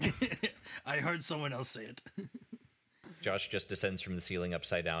new word. I heard someone else say it. Josh just descends from the ceiling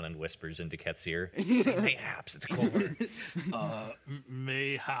upside down and whispers into Ket's ear. Say mayhaps, it's a cool word.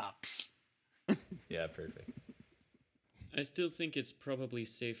 Mayhaps. Yeah, perfect. I still think it's probably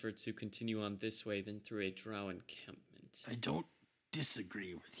safer to continue on this way than through a drow encampment. I don't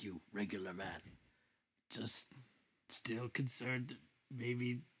disagree with you, regular man. Just still concerned that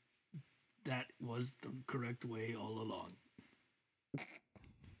maybe that was the correct way all along.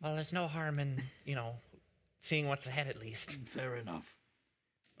 Well, there's no harm in, seeing what's ahead at least. Fair enough.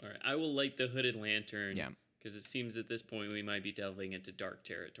 All right, I will light the hooded lantern. Yeah. Because it seems at this point we might be delving into dark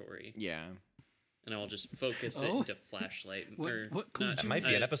territory. Yeah. And I'll just focus it Oh. into flashlight. What clue That might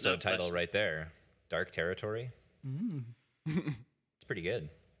be an episode not title flashlight. right there. Dark Territory. It's pretty good.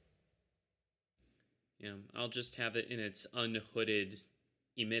 Yeah, I'll just have it in its unhooded,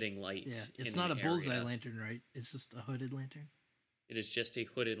 emitting light. Yeah, it's in not a an bullseye area. lantern, right? It's just a hooded lantern. It is just a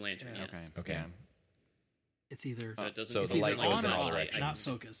hooded lantern. Yeah. Yes. Okay. Okay. It's either So it doesn't. So it's the either light goes on in or all off, directions. not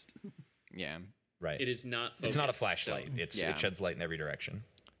focused. Yeah. Right. It is not. Focused, It's not a so- flashlight. Yeah. It sheds light in every direction.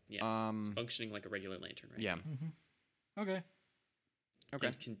 yes, Um, it's functioning like a regular lantern, right? Yeah. Okay. Okay.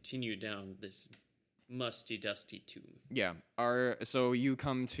 And continue down this musty, dusty tomb. Yeah. So you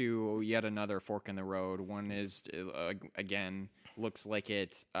come to yet another fork in the road. One is again looks like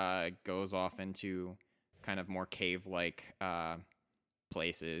it goes off into kind of more cave-like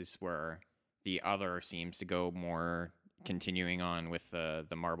places, where the other seems to go more continuing on with the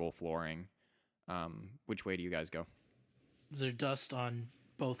marble flooring. Which way do you guys go? Is there dust on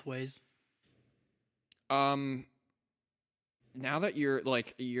both ways? Now that you're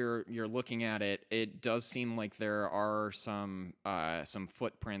looking at it, it does seem like there are some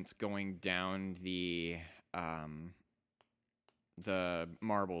footprints going down the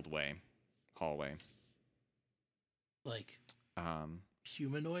marbled hallway. Like Um,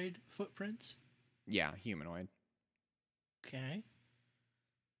 humanoid footprints? yeah, humanoid. Okay.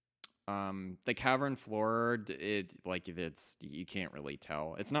 The cavern floor, it's you can't really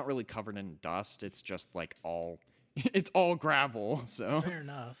tell. It's not really covered in dust. It's just like it's all gravel. So Fair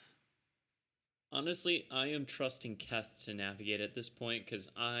enough. Honestly, I am trusting Keth to navigate at this point because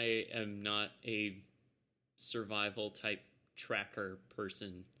I am not a survival type tracker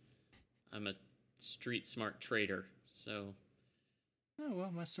person. I'm a street smart trader, so Oh,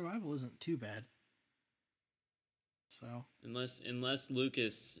 well, my survival isn't too bad. So, unless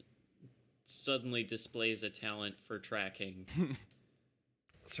Lucas suddenly displays a talent for tracking,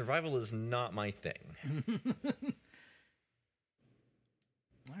 Survival is not my thing.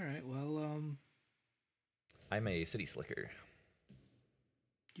 all right. Well, I'm a city slicker.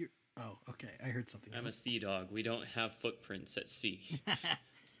 you're. Oh, okay. I heard something I'm a else. sea dog. We don't have footprints at sea.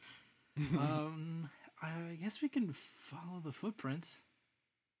 I guess we can follow the footprints.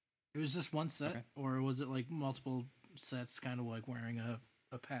 It was just one set, Okay. or was it like multiple sets, kind of like wearing a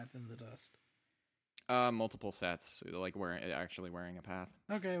path in the dust? multiple sets, like actually wearing a path.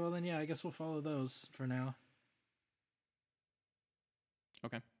 Okay, well then, yeah, I guess we'll follow those for now.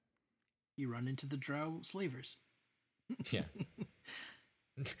 Okay. You run into the drow slavers. Yeah.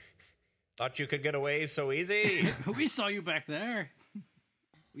 Thought you could get away so easy. We saw you back there.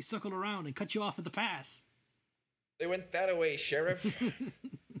 We circled around and cut you off at the pass. They went that away, Sheriff.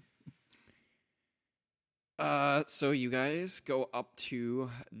 So you guys go up to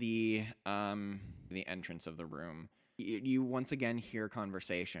the entrance of the room. You once again hear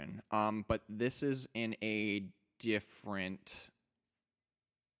conversation. But this is in a different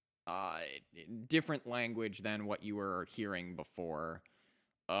language than what you were hearing before.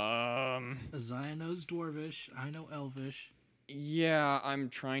 Azaya knows Dwarvish. I know Elvish. Yeah, I'm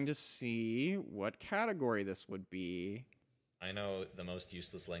trying to see what category this would be. I know the most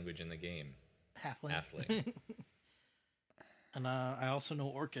useless language in the game. Halfling. Halfling. And I also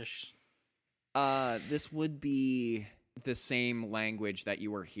know Orcish. This would be the same language that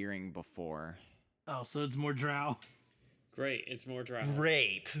you were hearing before. Oh, so it's more drow. Great, it's more drow.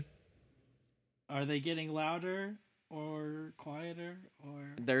 Great. Are they getting louder or quieter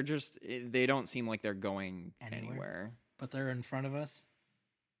or? They don't seem like they're going Anywhere? anywhere. But they're in front of us.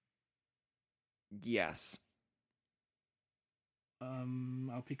 Yes.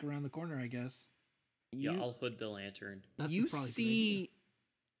 I'll peek around the corner, I guess. Yeah, I'll hood the lantern. That's You probably a good see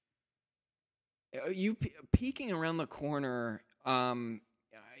you peeking around the corner.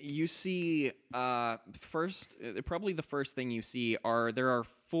 You see, first, probably the first thing you see there are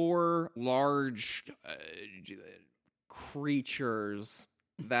 4 large creatures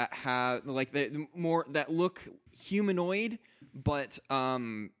that have that look humanoid, but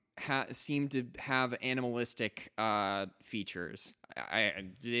seem to have animalistic features.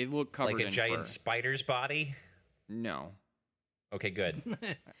 They look covered Like a in giant fur. spider's body? No. Okay, good.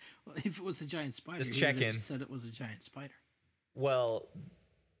 Well, if it was a giant spider, Just you would have checking. said it was a giant spider. Well,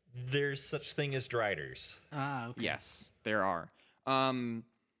 there's such thing as driders. Ah, okay. Yes, there are.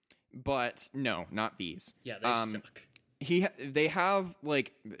 But no, not these. Yeah, they suck. They have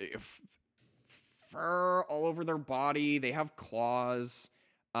like fur all over their body. They have claws.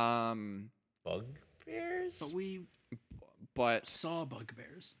 Bugbears? But we But saw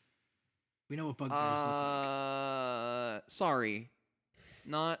bugbears. We know what bugbears look like. sorry,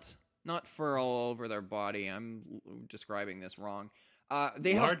 not fur all over their body. I'm describing this wrong.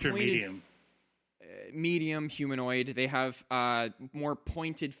 They Large have or pointed, medium? medium humanoid. They have more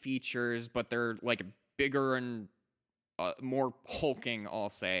pointed features, but they're like bigger and more hulking, I'll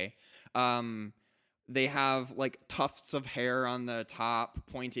say. They have like tufts of hair on the top,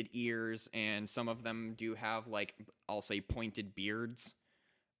 pointed ears, and some of them do have like, I'll say, pointed beards.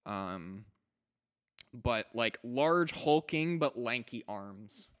 But like large hulking but lanky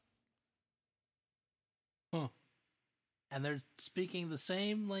arms. Huh. And they're speaking the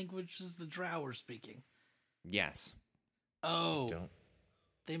same language as the drow are speaking. Yes. Oh, Don't.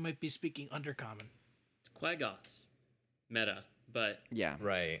 they might be speaking Undercommon. It's Quaggoths. Meta, but Yeah.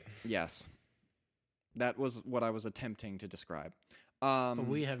 Right. Yes. That was what I was attempting to describe. But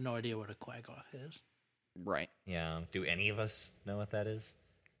we have no idea what a Quaggoth is. Right. Yeah. Do any of us know what that is?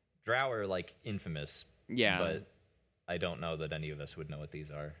 Drow are like infamous. Yeah. But I don't know that any of us would know what these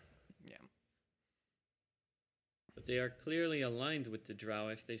are. Yeah. but they are clearly aligned with the drow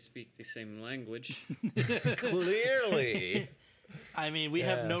if they speak the same language. Clearly. I mean, we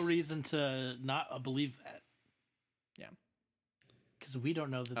have no Yes. reason to not believe that. Yeah. Because we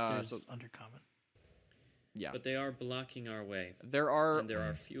don't know that there's so- Undercommon. Yeah. But they are blocking our way, There are and there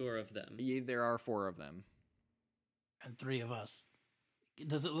are fewer of them. there are 4 of them. And 3 of us.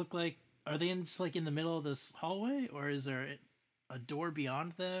 Does it look like... Are they just like in the middle of this hallway? Or is there a door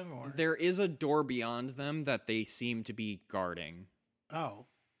beyond them? Or There is a door beyond them that they seem to be guarding. Oh.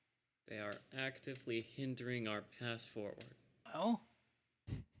 They are actively hindering our path forward. Well...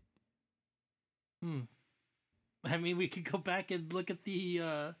 I mean, we could go back and look at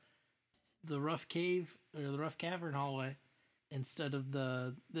the rough cave or the rough cavern hallway instead of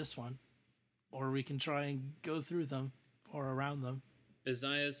this one, or we can try and go through them or around them,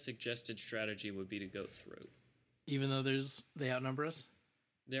 Isaiah's suggested strategy would be to go through. even though they outnumber us.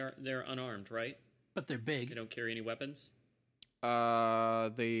 They're unarmed, right? But they're They big. don't carry any weapons.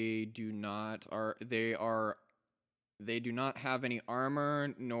 They do not they do not have any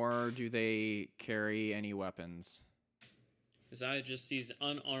armor, nor do they carry any weapons. Isaiah just sees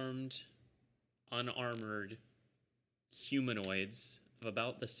unarmored humanoids of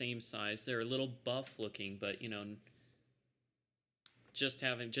about the same size. They're a little buff looking, but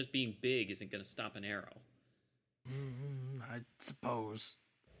just being big isn't going to stop an arrow. I suppose.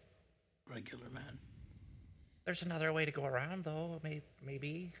 Regular man. There's another way to go around, though.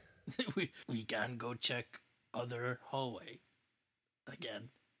 Maybe. we can go check other hallway again.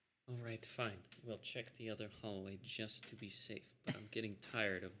 All right, fine. We'll check the other hallway just to be safe. But I'm getting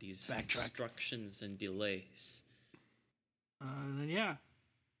tired of these Backtrack. obstructions and delays. Then yeah,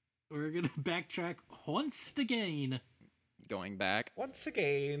 we're gonna backtrack once again. Going back. Once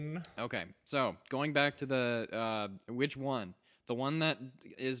again. Okay, so going back to the which one? The one that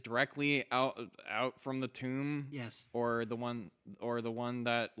is directly out from the tomb, Yes. or the one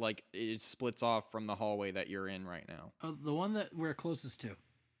that like it splits off from the hallway that you're in right now. Oh, the one that we're closest to.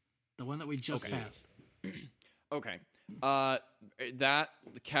 The one that we just Okay. passed. Okay, that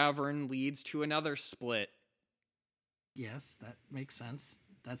cavern leads to another split. Yes, that makes sense.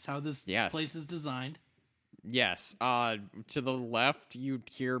 That's how this Yes. place is designed. Yes. To the left, you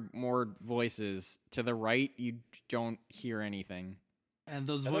hear more voices. To the right, you don't hear anything. And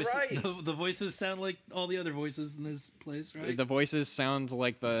those the voices, right. the voices sound like all the other voices in this place, right? The voices sound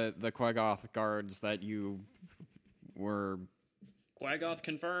like the Quaggoth guards that you were. Quaggoth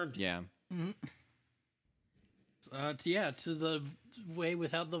confirmed. Yeah. To the way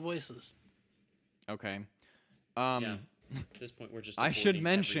without the voices. Okay. Yeah. At this point, we're just. I should avoiding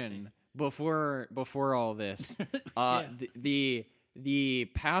mention everything. before all this, Yeah. the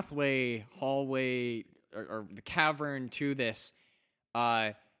pathway, hallway, or the cavern to this,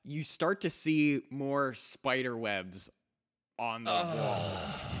 you start to see more spider webs on the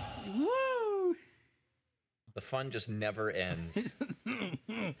walls. Woo! The fun just never ends.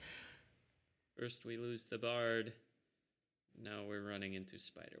 First we lose the bard. Now we're running into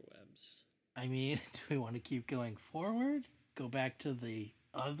spider webs. I mean, do we want to keep going forward? Go back to the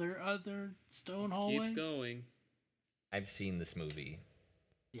other stone Let's hallway? keep going. I've seen this movie.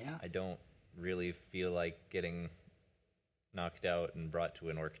 Yeah. I don't really feel like getting knocked out and brought to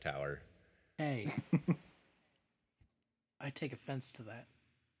an orc tower. Hey. I take offense to that.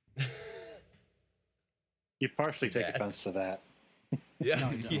 You partially take Bad. offense to that. Yeah, No,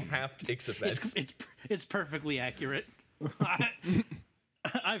 I he don't. half takes offense. It's perfectly accurate.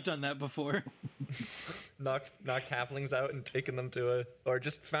 I've done that before. knocked halflings out and taken them to or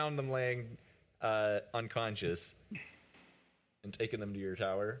just found them laying unconscious and taken them to your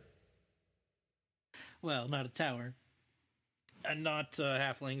tower. Well, not a tower. And not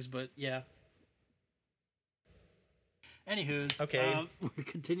halflings, but yeah. Anywho's, Okay. We're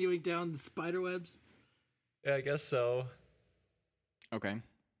continuing down the spider webs Yeah, I guess so. Okay.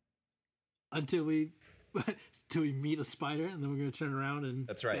 until we meet a spider, and then we're gonna turn around and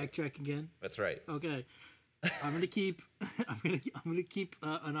That's right. backtrack again. That's right. Okay, I'm gonna keep I'm gonna keep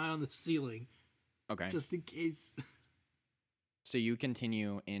an eye on the ceiling Okay. just in case. So you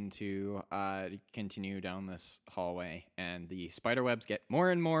continue down this hallway, and the spider webs get more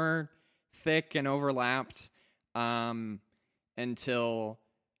and more thick and overlapped, until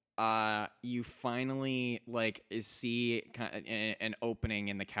you finally see an opening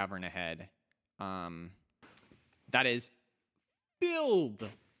in the cavern ahead, that is filled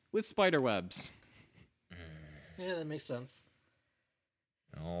with spider webs. Yeah, that makes sense.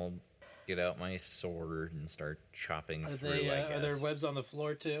 I'll get out my sword and start chopping Are through. they? I guess. Are there webs on the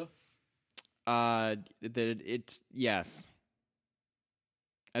floor too? It's yes.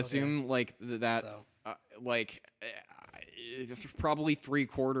 Assume that. So Probably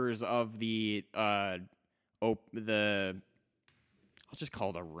 3/4 of the I'll just call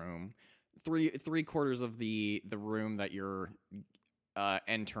it a room. 3/4 of the room that you're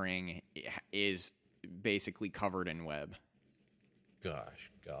entering is basically covered in web. Gosh,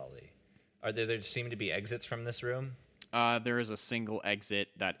 golly. Are there seem to be exits from this room? There is a single exit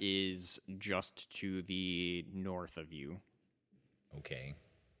that is just to the north of you. Okay.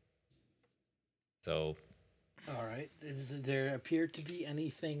 So, all right. Does there appear to be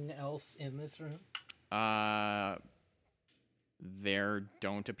anything else in this room? There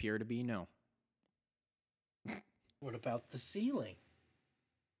don't appear to be, no. What about the ceiling?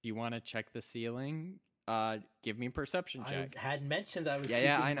 Do you want to check the ceiling? Give me a perception check. I had mentioned I was Yeah, keeping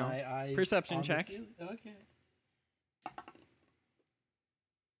yeah, I know. my eyes Perception on the check. ceiling. Okay.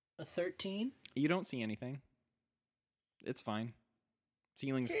 A 13? You don't see anything. It's fine.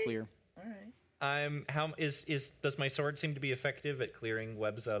 Ceiling's clear. All right. does my sword seem to be effective at clearing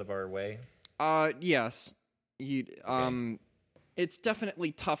webs out of our way? Yes. It's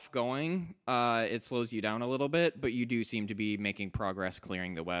definitely tough going. It slows you down a little bit, but you do seem to be making progress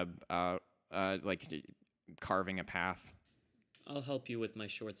clearing the web out, carving a path. I'll help you with my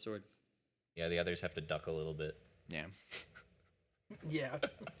short sword. Yeah, the others have to duck a little bit. Yeah. Yeah.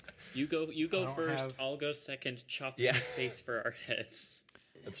 You go don't first. have- I'll go second. Chop Yeah. the space for our heads.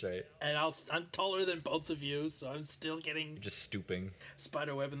 That's right. And I'm taller than both of you, so I'm still getting Just stooping.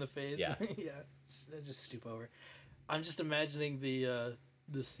 spider web in the face. Yeah. Yeah. Just stoop over. I'm just imagining the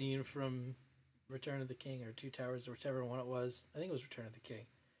scene from Return of the King or Two Towers, or whichever one it was. I think it was Return of the King,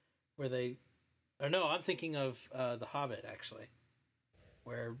 where I'm thinking of The Hobbit actually,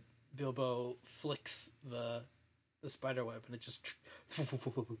 where Bilbo flicks the spider web and it just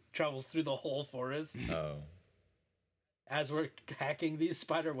travels through the whole forest. Oh. As we're hacking these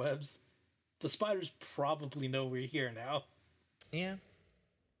spider webs, the spiders probably know we're here now. Yeah.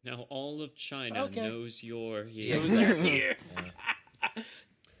 Now all of China Okay. knows you're here. Yeah. They're here. Okay,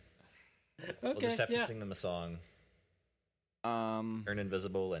 We'll just have to yeah. sing them a song. Um. Turn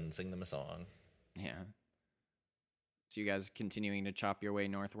invisible and sing them a song. Yeah. So you guys continuing to chop your way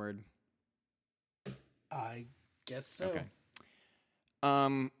northward? I guess so. Okay.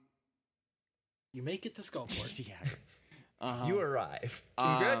 You make it to Skullport. Yeah. You arrive.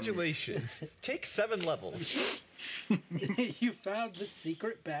 Congratulations. Take 7 levels. You found the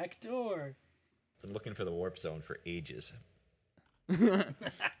secret back door. Been looking for the warp zone for ages. You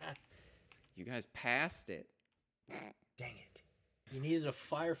guys passed it. Dang it. You needed a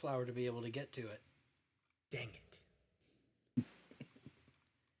fire flower to be able to get to it. Dang it.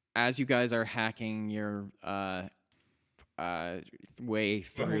 As you guys are hacking your way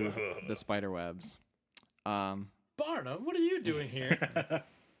through the spider webs, Barnum, what are you doing here?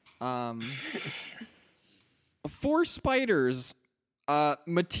 4 spiders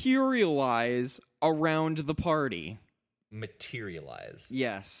materialize around the party. Materialize.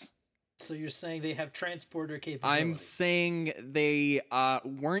 Yes. So you're saying they have transporter capability? I'm saying they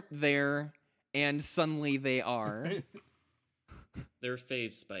weren't there, and suddenly they are. They're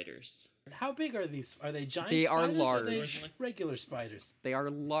phase spiders. How big are these? Are they giant They are spiders? Or are they large. regular spiders? They are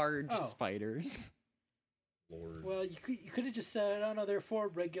large Oh. spiders. Lord. Well, you could have just said, oh no, they're 4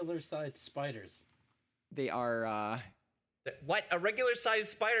 regular-sized spiders. They are What? A regular sized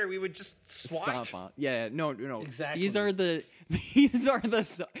spider we would just swat? stomp on. Yeah, no. Exactly. These are the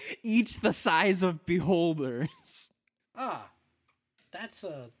each the size of beholders. Ah, that's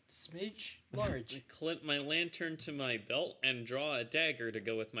a smidge I large. clip my lantern to my belt and draw a dagger to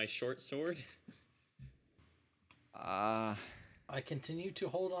go with my short sword. Uh I continue to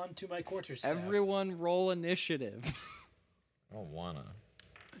hold on to my quarterstaff. everyone roll initiative. I don't wanna.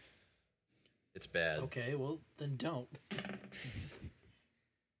 It's bad. Okay, well then don't.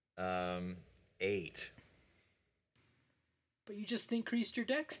 8. But you just increased your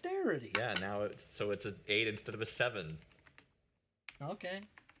dexterity. Yeah, now it's an 8 instead of a 7. Okay.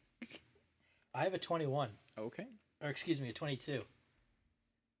 I have a 21. Okay. Or excuse me, a 22.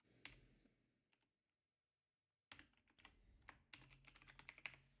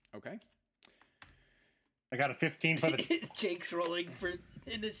 Okay. I got a 15 for the. Jake's rolling for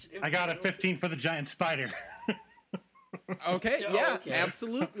initiative. I got a 15 for the giant spider. Okay, Oh, yeah, okay.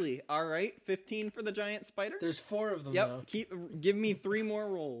 absolutely. All right, 15 for the giant spider. There's 4 of them Yep, though. give me 3 more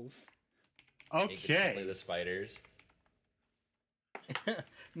rolls. Only Okay. the spiders.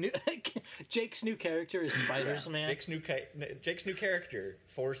 Jake's new character is Spiders Man. Jake's new character.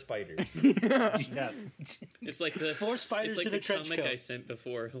 4 spiders. Yes. It's like the 4 spiders it's like in the a trench comic coat. I sent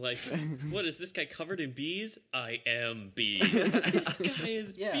before. Like, what is this guy covered in bees? I am bees. This guy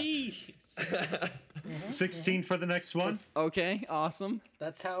is Yeah. bees. 16 for the next one. Okay, awesome.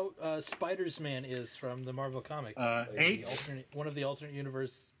 That's how Spiders Man is from the Marvel comics. 8. One of the alternate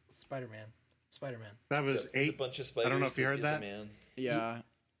universe Spider-Man. Spider-Man. That was There's a 8. bunch of spiders. I don't know if you heard is a that. Man. Yeah.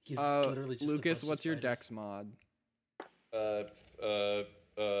 He's literally just a Lucas, bunch of what's your spiders. dex mod?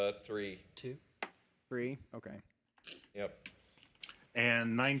 3. 2. 3. Okay. Yep.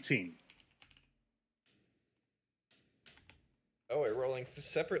 And 19. Oh, we're rolling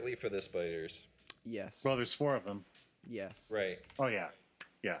separately for the spiders. Yes. Well, there's 4 of them. Yes. Right. Oh, yeah.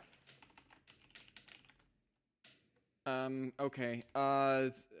 Yeah. Okay.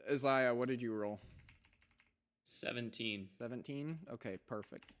 Isaiah, what did you roll? 17. 17? Okay,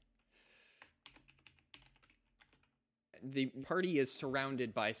 perfect. The party is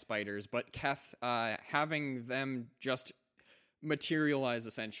surrounded by spiders, but Keth, having them just materialize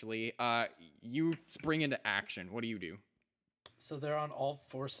essentially, you spring into action. What do you do? So they're on all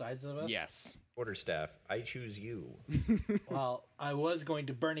 4 sides of us? Yes. Quarterstaff, I choose you. Well, I was going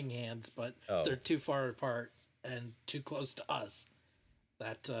to Burning Hands, but Oh. they're too far apart and too close to us.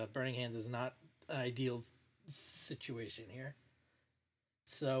 That Burning Hands is not an ideal situation here.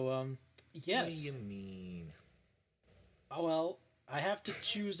 So, yes. What do you mean? Oh, well, I have to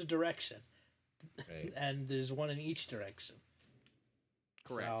choose a direction, Right. and there's one in each direction.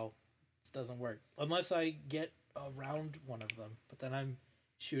 Correct. So, this doesn't work. Unless I get around one of them, but then I'm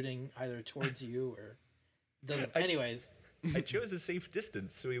shooting either towards you or... Doesn't... Anyways. I chose a safe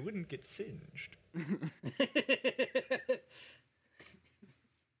distance so he wouldn't get singed.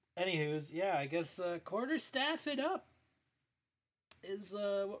 Anywho's, yeah, I guess quarterstaff it up is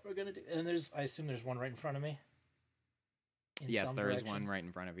what we're gonna do. And I assume there's one right in front of me. In Yes, some there is direction. one right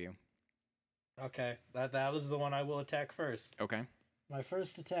in front of you. Okay, that is the one I will attack first. Okay. My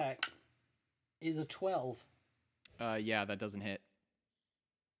first attack is a 12. Yeah, that doesn't hit.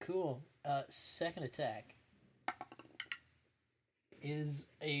 Cool. Second attack is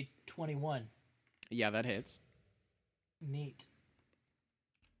a 21. Yeah, that hits. Neat.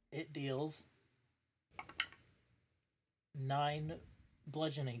 It deals 9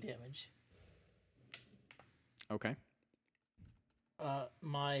 bludgeoning damage. Okay.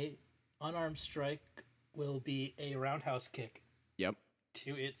 My unarmed strike will be a roundhouse kick Yep.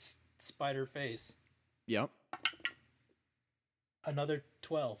 to its spider face. Yep. Another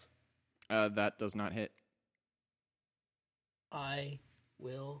 12. That does not hit. I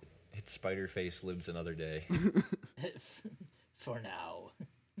will, Its spider face lives another day. for now.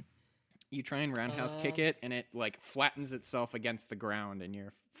 You try and roundhouse kick it, and it like flattens itself against the ground, and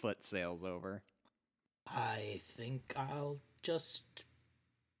your foot sails over. I think I'll just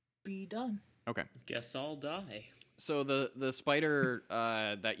be done. Okay. Guess I'll die. So the spider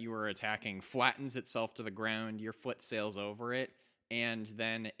that you were attacking flattens itself to the ground. Your foot sails over it, and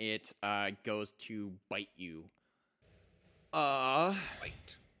then it goes to bite you.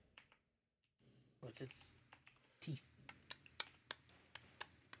 Bite. With its teeth,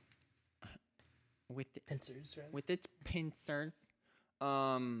 pincers, rather. With its pincers.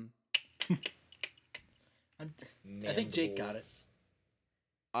 I think Jake got it.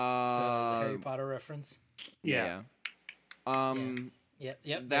 The Harry Potter reference. Yeah. Yep.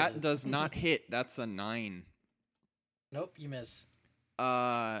 That there it is. does not hit. That's a 9. Nope, you miss.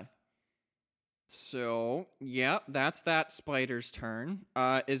 So, yeah, that's that spider's turn.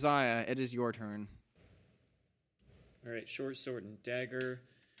 Isaiah, it is your turn. All right, short sword and dagger.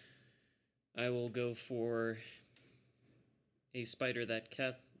 I will go for a spider that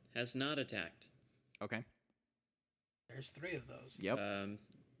Keth has not attacked. Okay. There's 3 of those. Yep.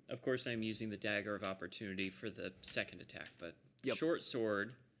 Of course, I'm using the dagger of opportunity for the second attack, but Yep. short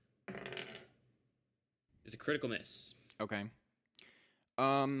sword is a critical miss. Okay.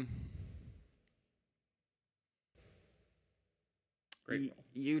 Great roll.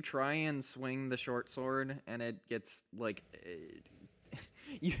 You try and swing the short sword, and it gets like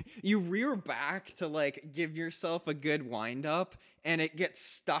you rear back to like give yourself a good wind up, and it gets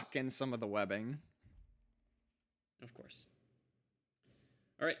stuck in some of the webbing. Of course.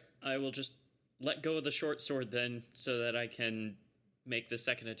 All right, I will just let go of the short sword then, so that I can make the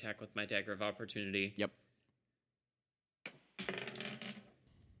second attack with my dagger of opportunity. Yep.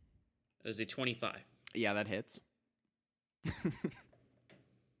 That is a 25. Yeah, that hits.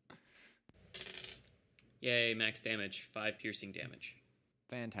 Yay, max damage, 5 piercing damage.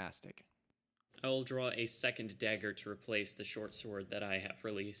 Fantastic. I will draw a second dagger to replace the short sword that I have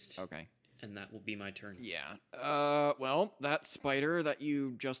released. Okay. And that will be my turn. Yeah. Well, that spider that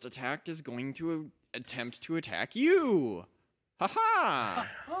you just attacked is going to attempt to attack you. Ha-ha!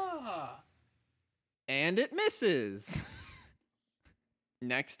 Ah! And it misses.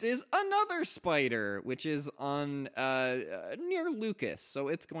 Next is another spider, which is on near Lucas. So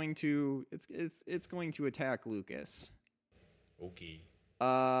it's going to it's going to attack Lucas. Okay.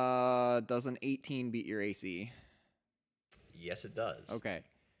 Does an 18 beat your AC? Yes, it does. Okay.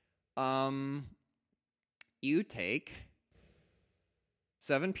 You take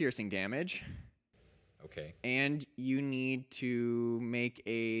 7 piercing damage. Okay. And you need to make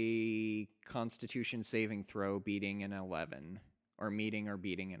a Constitution saving throw beating an 11. Or meeting or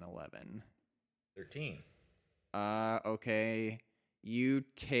beating an 11. 13. Okay. You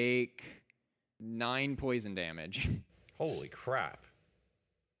take 9 poison damage. Holy crap.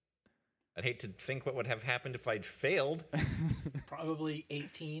 I'd hate to think what would have happened if I'd failed. Probably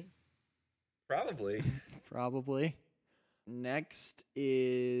 18. Probably. Probably. Next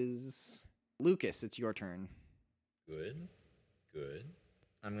is Lucas. It's your turn. Good. Good.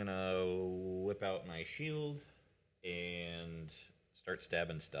 I'm gonna whip out my shield and start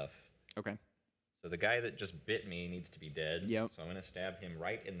stabbing stuff. Okay. So the guy that just bit me needs to be dead. Yep. So I'm gonna stab him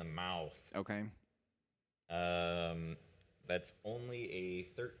right in the mouth. Okay. That's only a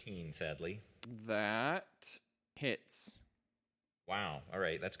 13, sadly. That hits. Wow. All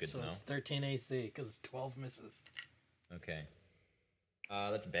right, that's good So to know. it's 13 AC because 12 misses. Okay.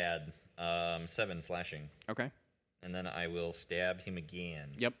 That's bad. 7 slashing. Okay. And then I will stab him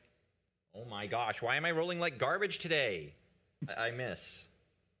again. Yep. Oh my gosh, why am I rolling like garbage today? I miss.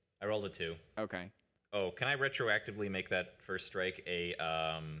 I rolled a 2. Okay. Oh, can I retroactively make that first strike a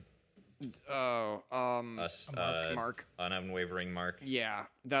mark. an unwavering mark? Yeah,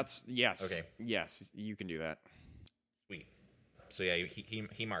 that's yes. Okay. Yes, you can do that. Sweet. So yeah,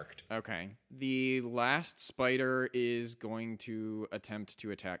 he marked. Okay. The last spider is going to attempt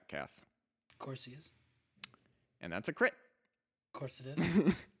to attack Keth. Of course he is. And that's a crit. Of course it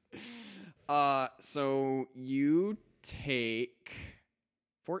is. So you take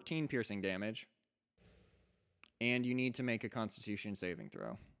 14 piercing damage. And you need to make a Constitution saving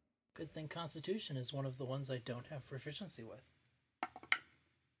throw. Good thing Constitution is one of the ones I don't have proficiency with.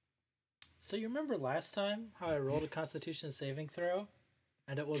 So you remember last time how I rolled a Constitution saving throw,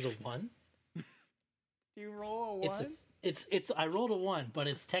 and it was a 1? You roll a 1? It's I rolled a 1, but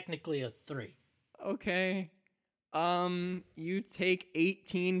it's technically a 3. Okay. You take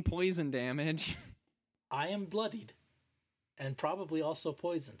 18 poison damage. I am bloodied, and probably also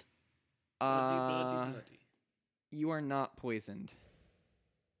poisoned. Bloody. You are not poisoned.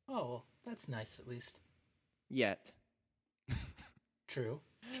 Oh, well, that's nice at least. Yet. True.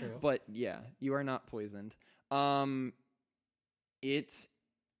 But yeah, you are not poisoned. It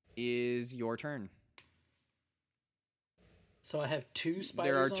is your turn. So I have 2 spiders.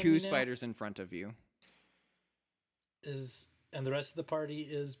 There are on 2 me now? spiders in front of you. And the rest of the party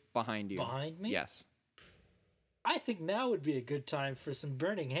is Behind you. behind me? Yes. I think now would be a good time for some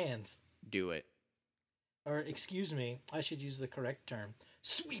burning hands. Do it. Or, excuse me, I should use the correct term.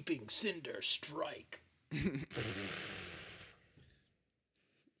 Sweeping cinder strike.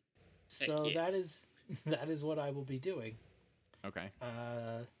 So yeah. that is what I will be doing. Okay.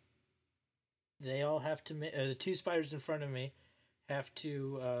 They all have to the two spiders in front of me have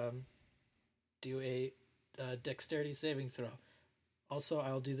to do a dexterity saving throw. Also,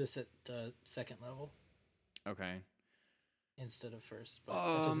 I'll do this at second level Okay. instead of first, but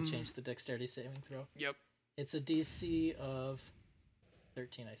that doesn't change the dexterity saving throw. Yep. It's a DC of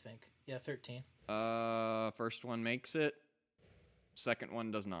 13, I think. Yeah, 13. First one makes it. Second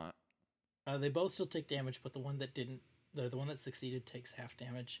one does not. They both still take damage, but the one that didn't, the one that succeeded takes half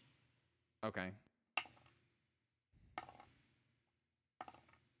damage. Okay.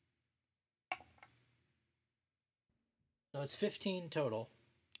 So it's 15 total.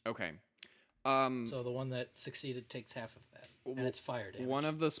 Okay. So the one that succeeded takes half of that, and it's fire damage. One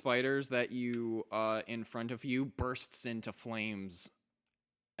of the spiders that you in front of you bursts into flames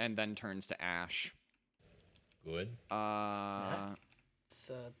and then turns to ash. Good. It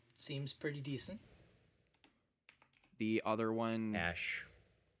seems pretty decent. The other one Ash.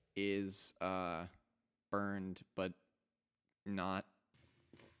 is burned, but not.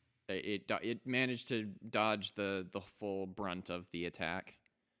 It managed to dodge the full brunt of the attack.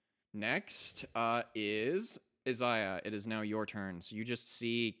 Next is Isaiah. It is now your turn. So you just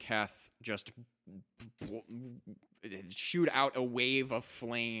see Keth just shoot out a wave of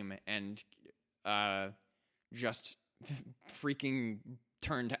flame and just freaking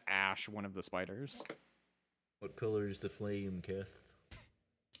turn to ash one of the spiders. What color is the flame, Keth?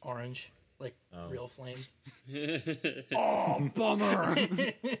 Orange, like real flames. Oh, bummer!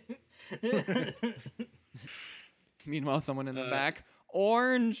 Meanwhile, someone in the back,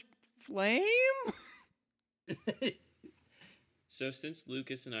 orange flame? So since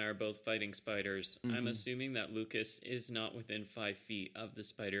Lucas and I are both fighting spiders, I'm assuming that Lucas is not within 5 feet of the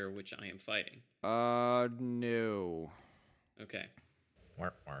spider which I am fighting. No. Okay. Wah,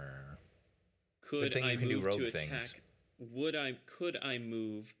 wah. Could thing I you can do move rogue to things. attack? Could I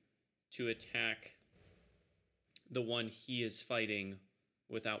move to attack the one he is fighting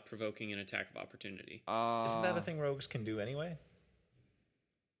without provoking an attack of opportunity? Isn't that a thing rogues can do anyway?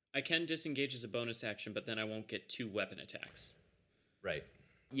 I can disengage as a bonus action, but then I won't get 2 weapon attacks. Right.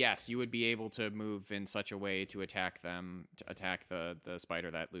 Yes, you would be able to move in such a way to attack them, to attack the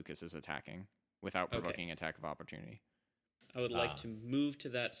spider that Lucas is attacking without provoking attack of opportunity. I would like to move to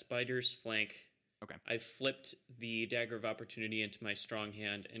that spider's flank. Okay. I flipped the dagger of opportunity into my strong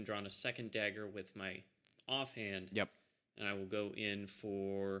hand and drawn a second dagger with my offhand. Yep. And I will go in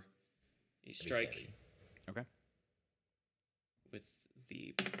for a strike Okay. with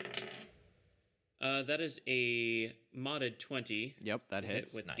the... that is a modded 20. Yep, that to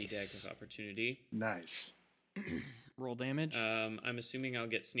hits. hit with the Nice. dagger of opportunity. Nice. Roll damage. I'm assuming I'll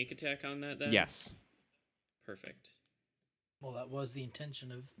get sneak attack on that then? Yes. Perfect. Well, that was the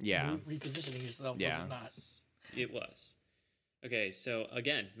intention of Yeah. repositioning yourself, was Yeah. it not? It was. Okay, so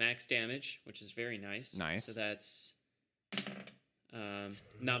again, max damage, which is very nice. Nice. So that's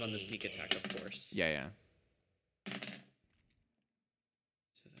not on the sneak attack, of course. Yeah.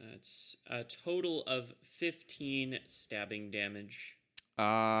 So that's a total of 15 stabbing damage.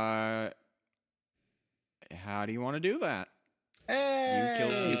 How do you want to do that?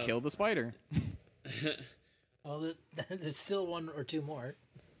 You kill the spider. Well, there's still one or two more.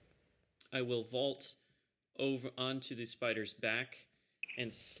 I will vault over onto the spider's back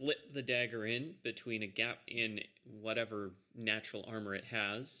and slip the dagger in between a gap in whatever natural armor it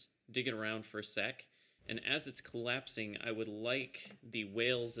has, dig it around for a sec, and as it's collapsing, I would like the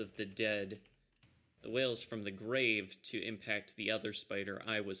wails of the dead, the wails from the grave, to impact the other spider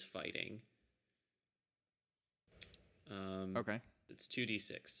I was fighting. Okay. It's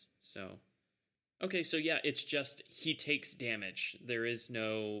 2d6, so... Okay, so yeah, it's just he takes damage. There is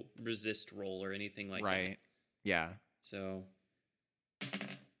no resist roll or anything like that. Right. Yeah. So...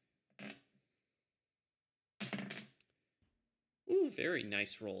 Ooh, very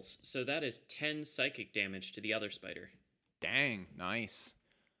nice rolls. So that is 10 psychic damage to the other spider. Dang, nice.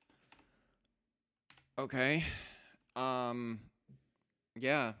 Okay.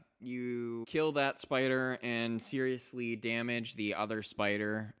 Yeah, you kill that spider and seriously damage the other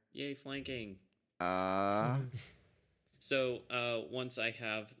spider. Yay, flanking. So, Once I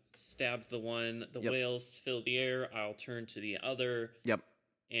have stabbed the one, the Yep. whales fill the air, I'll turn to the other Yep.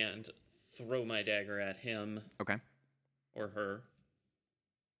 and throw my dagger at him Okay. or her.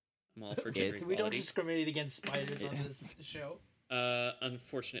 I'm all for gender So we don't equality. discriminate against spiders on this show.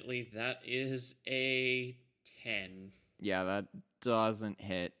 Unfortunately, that is a 10. Yeah, that doesn't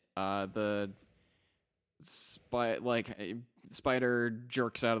hit. The spider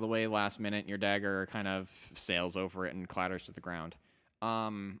jerks out of the way last minute, and your dagger kind of sails over it and clatters to the ground.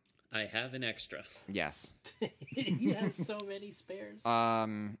 I have an extra. Yes. He has so many spares.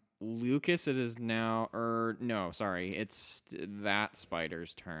 Lucas, it is now, no, sorry, it's that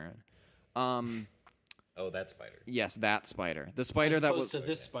spider's turn. Oh, that spider. Yes, that spider. The spider As that opposed was to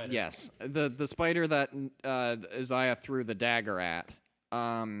this spider. Yes, the spider that Isaiah threw the dagger at.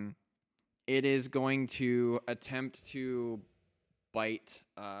 It is going to attempt to bite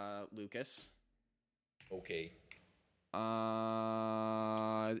Lucas. Okay.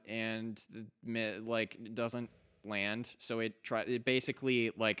 And doesn't land, so it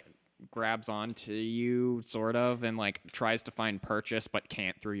basically like grabs onto you sort of and like tries to find purchase but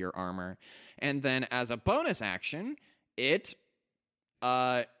can't through your armor. And then as a bonus action, it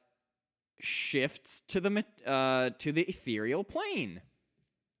shifts to the ethereal plane.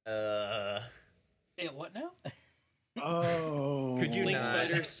 What now? Oh. Could you Blink not?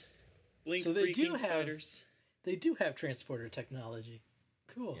 spiders. Blink So they freaking do have- spiders. They do have transporter technology.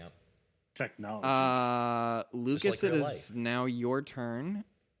 Cool. Yep. Technology. Lucas, like it real is now your turn.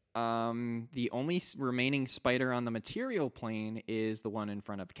 The only remaining spider on the material plane is the one in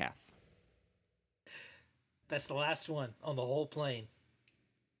front of Kath. That's the last one on the whole plane.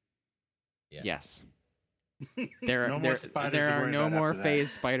 Yeah. Yes. There No more spiders there to are worry no about more after that.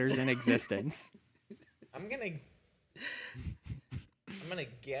 phase spiders in existence. I'm gonna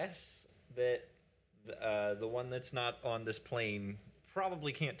guess that the one that's not on this plane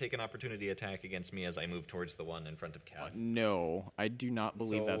probably can't take an opportunity attack against me as I move towards the one in front of Kath. No, I do not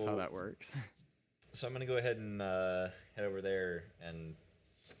believe that's how So- that works. So I'm gonna go ahead and head over there and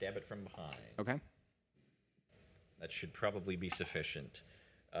stab it from behind. Okay. That should probably be sufficient.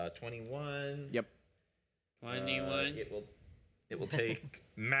 21. Yep. Come on, anyone? It will take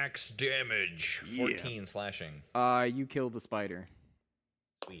max damage. 14 slashing. You kill the spider.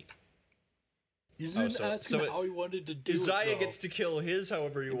 Sweet. You didn't so- ask so him it- how he wanted to do Isaiah it. gets to kill his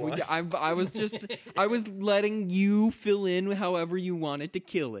however you Well, want. yeah, I was letting you fill in however you wanted to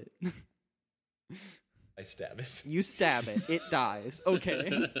kill it. I stab it. You stab it, it dies. Okay.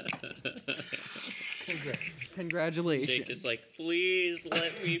 Congrats. Congratulations. Jake is like, please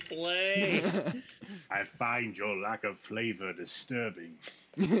let me play. I find your lack of flavor disturbing.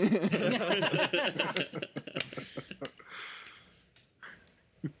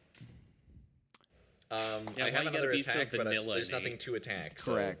 Yeah, I why have you gotta another be so attack, but vanilla, there's Nate? nothing to attack.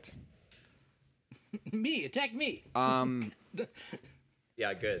 So, Correct. Me, attack me.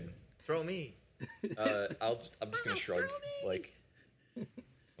 yeah, good. Throw me. I'm just gonna shrug. Like, I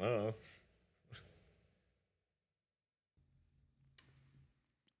don't know.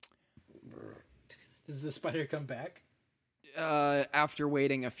 Does the spider come back? After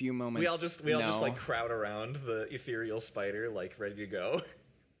waiting a few moments, We all just no. like crowd around the ethereal spider, like ready to go.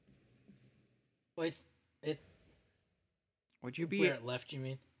 Wait, it Would you be? where it left? You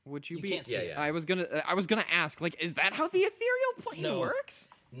mean? Would you You be? can't see Yeah, it. yeah. I was gonna ask. Like, is that how the ethereal plane No. works?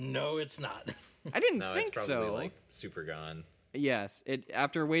 No, it's not. I didn't No, think it's probably so. like super gone. Yes, it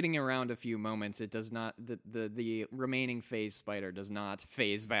after waiting around a few moments, it does not. The remaining phase spider does not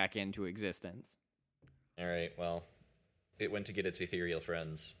phase back into existence. All right, well, it went to get its ethereal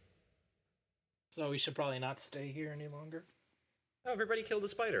friends. So we should probably not stay here any longer. Oh, everybody killed a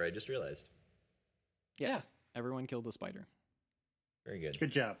spider. I just realized. Yes, everyone killed a spider. Very good.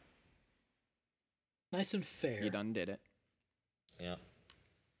 Good job. Nice and fair. You done did it. Yeah.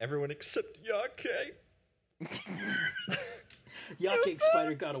 Everyone except Yake. Yake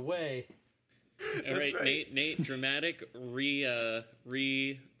spider got away. All right, right. Nate, dramatic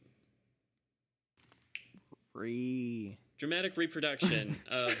dramatic reproduction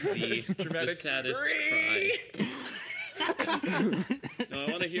of the saddest cry. No,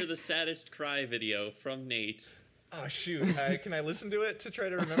 I want to hear the saddest cry video from Nate. Oh shoot! Can I listen to it to try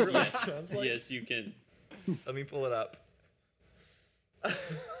to remember what it sounds like? Yes, you can. Let me pull it up.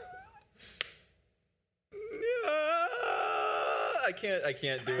 I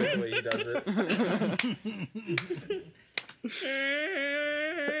can't do it the way he does it.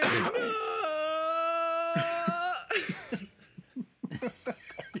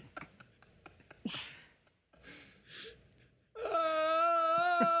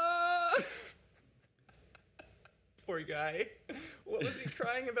 Poor guy. What was he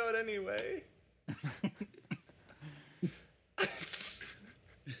crying about anyway?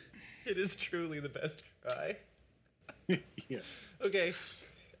 It is truly the best cry. Yeah. Okay.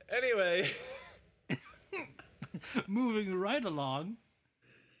 Anyway. Moving right along.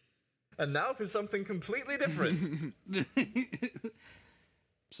 And now for something completely different.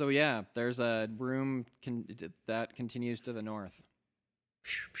 So yeah, there's a room that continues to the north.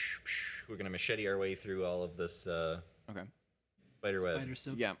 We're gonna machete our way through all of this Okay. spider web. Spider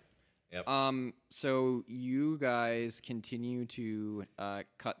silk. Yeah. Yep. So you guys continue to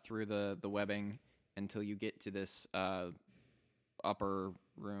cut through the webbing until you get to this upper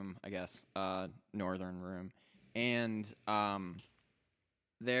room, I guess, northern room, and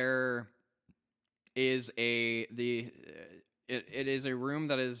there is it is a room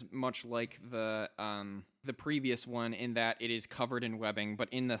that is much like the previous one in that it is covered in webbing, but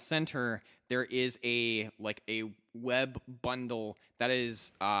in the center there is a web bundle that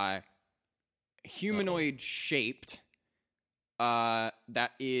is humanoid shaped,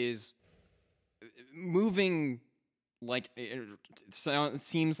 that is moving like it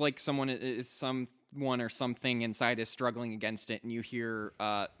seems like someone or something inside is struggling against it, and you hear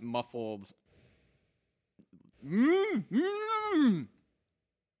muffled. You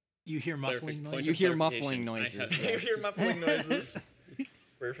hear muffling noises. You hear muffling noises. You hear muffling noises.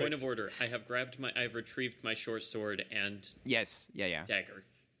 Point of order. I have I've retrieved my short sword and Yes. Yeah. dagger.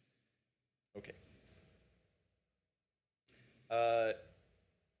 Okay.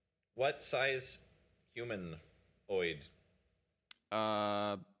 What size humanoid?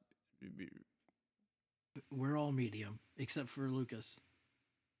 We're all medium, except for Lucas.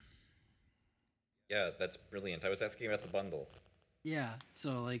 Yeah, that's brilliant. I was asking about the bundle. Yeah,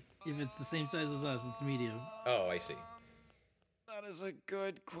 so like if it's the same size as us, it's medium. Oh, I see. That is a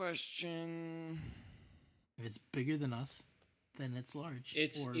good question. If it's bigger than us, then it's large.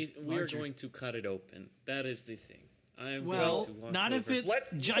 We are going to cut it open. That is the thing. I'm well, going to walk not if over. it's Hold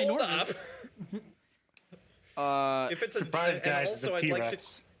ginormous. If it's a Surprise, and guys, also it's a I'd like to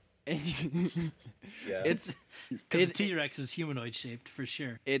T-Rex. Yeah. It's Because the T-Rex is humanoid shaped for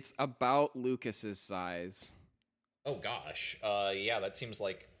sure. it's about Lucas's size. Oh gosh. Yeah, that seems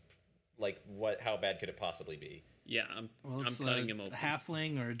like what? How bad could it possibly be? Yeah, I'm It's cutting a him open.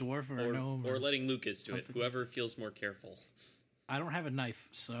 halfling or a dwarf or a gnome. Or letting Lucas do it. something. Whoever feels more careful. I don't have a knife,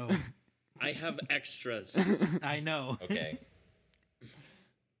 so I have extras. I know. Okay.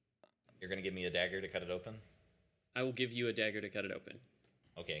 You're gonna give me a dagger to cut it open? I will give you a dagger to cut it open.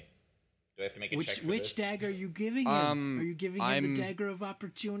 Okay. Do I have to make a check Which for which this? dagger are you giving him? Are you giving him the dagger of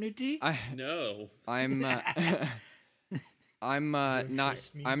opportunity? No. I'm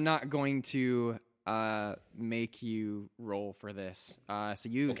not going to make you roll for this. So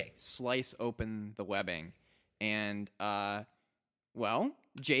you Okay. slice open the webbing, and well,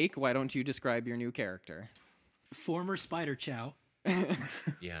 Jake, why don't you describe your new character? Former Spider Chow.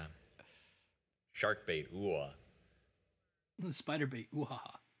 Yeah. Shark bait. Ooh. Spider bait.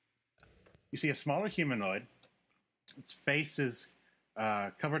 Ooh-ha. You see a smaller humanoid. Its face is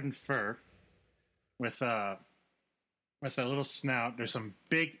covered in fur, with a little snout. There's some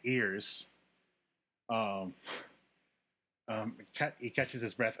big ears. He catches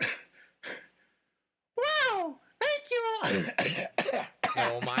his breath. Wow! Thank you.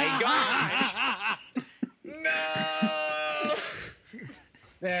 Oh my gosh! No!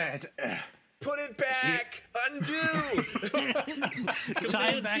 Yeah, Put it back! Undo! Tie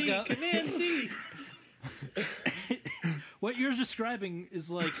it back up. Command Z! What you're describing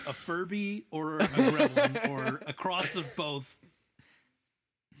is like a Furby or a gremlin or a cross of both.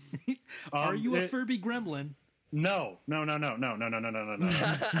 Are you a Furby gremlin? no.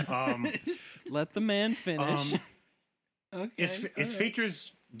 Let the man finish. Okay. Its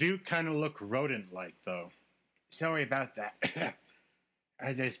features do kind of look rodent-like, though. Sorry about that.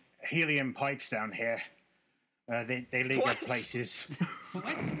 There's helium pipes down here. They leak at places.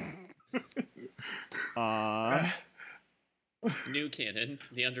 New canon.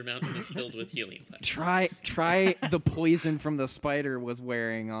 The Undermountain is filled with helium pipes. Try the poison from the spider was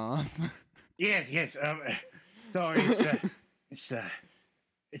wearing off. Yes. Sorry, it's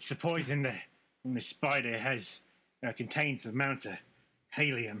the poison that the spider has contains amounts of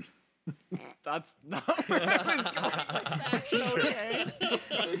helium. That's not where I was going. Okay.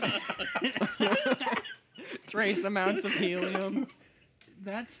 Trace amounts of helium.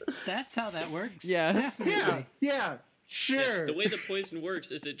 That's how that works. Yes. Definitely. Yeah, sure. The way the poison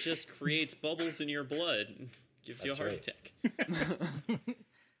works is it just creates bubbles in your blood. Gives you a That's heart right. attack.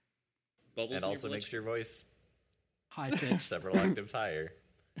 Bubbles And in also your makes your voice High pitched. several octaves higher.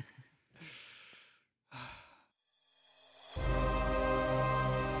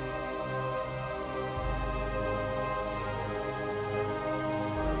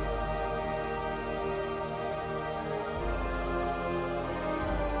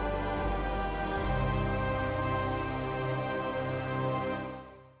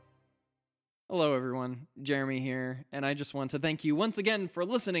 Hello, everyone. Jeremy here, and I just want to thank you once again for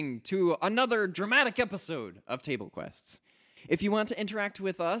listening to another dramatic episode of Table Quests. If you want to interact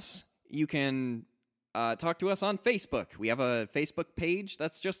with us, you can talk to us on Facebook. We have a Facebook page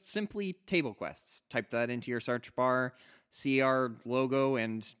that's just simply Table Quests. Type that into your search bar, see our logo,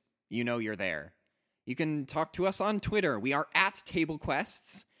 and you know you're there. You can talk to us on Twitter. We are at Table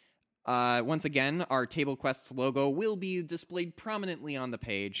Quests. Once again, our Table Quests logo will be displayed prominently on the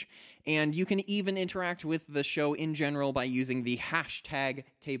page, and you can even interact with the show in general by using the hashtag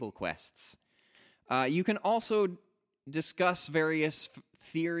TableQuests. You can also discuss various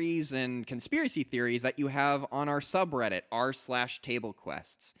theories and conspiracy theories that you have on our subreddit,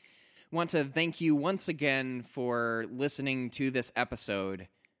 r/TableQuests. Want to thank you once again for listening to this episode.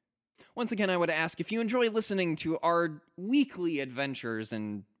 Once again, I would ask if you enjoy listening to our weekly adventures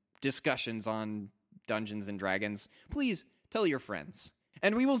and discussions on Dungeons and Dragons, please tell your friends.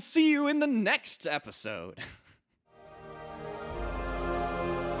 And we will see you in the next episode.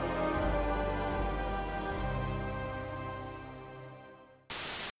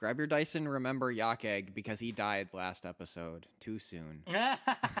 Grab your dice and remember Yak Egg because he died last episode. Too soon.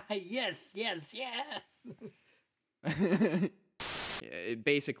 Yes, yes, yes.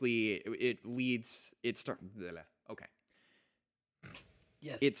 Okay.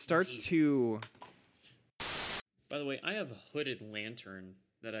 Yes. It starts indeed. to... By the way, I have a hooded lantern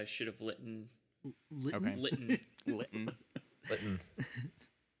that I should have lit. Okay. Litten. Button.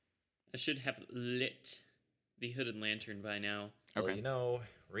 I should have lit the hooded lantern by now. Well, Okay. you know,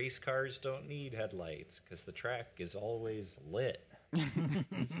 race cars don't need headlights because the track is always lit.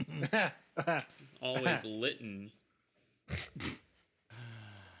 Always litten.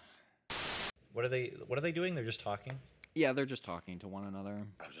 What are they doing? They're just talking. Yeah, they're just talking to one another.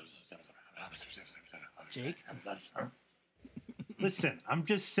 Jake? Listen, I'm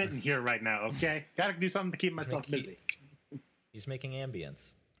just sitting here right now, okay? Gotta do something to keep myself busy. He's making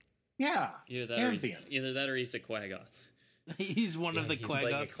ambience. Yeah, Either ambient. that or he's a Quaggoth. He's one of the he's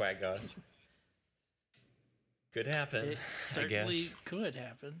playing a Quaggoths. Quaggoth. Could happen. It I certainly guess. could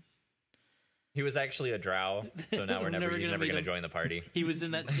happen. He was actually a drow, so now he's never gonna going meet to him. join the party. He was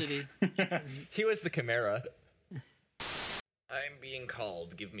in that city. He was the Chimera. I'm being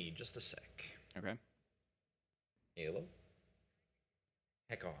called. Give me just a sec. Okay. Halo?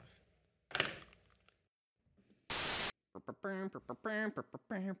 Heck off.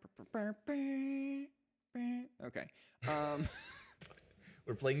 Okay.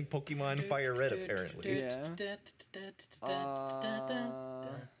 We're playing Pokemon Fire Red, apparently. Yeah.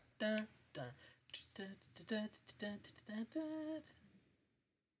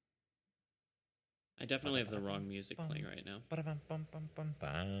 I definitely have the wrong music playing right now.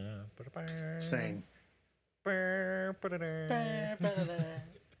 Same.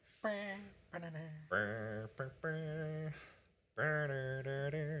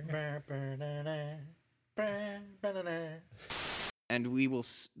 And we will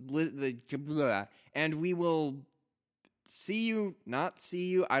see you, not see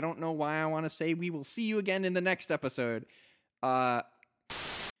you. I don't know why I want to say we will see you again in the next episode.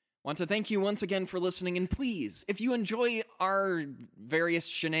 Want to thank you once again for listening, and please, if you enjoy our various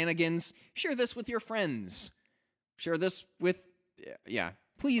shenanigans, share this with your friends. Share this with,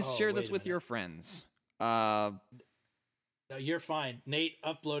 please Oh, share this wait a with minute. your friends. No, you're fine. Nate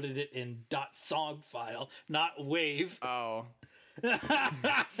uploaded it in .song file, not wave. Oh. He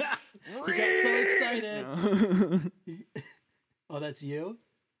got so excited. Oh, that's you?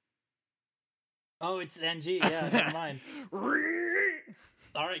 Oh, it's NG. Yeah, never mind.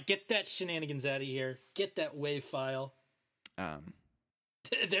 All right, get that shenanigans out of here. Get that wave file. There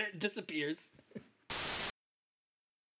it disappears.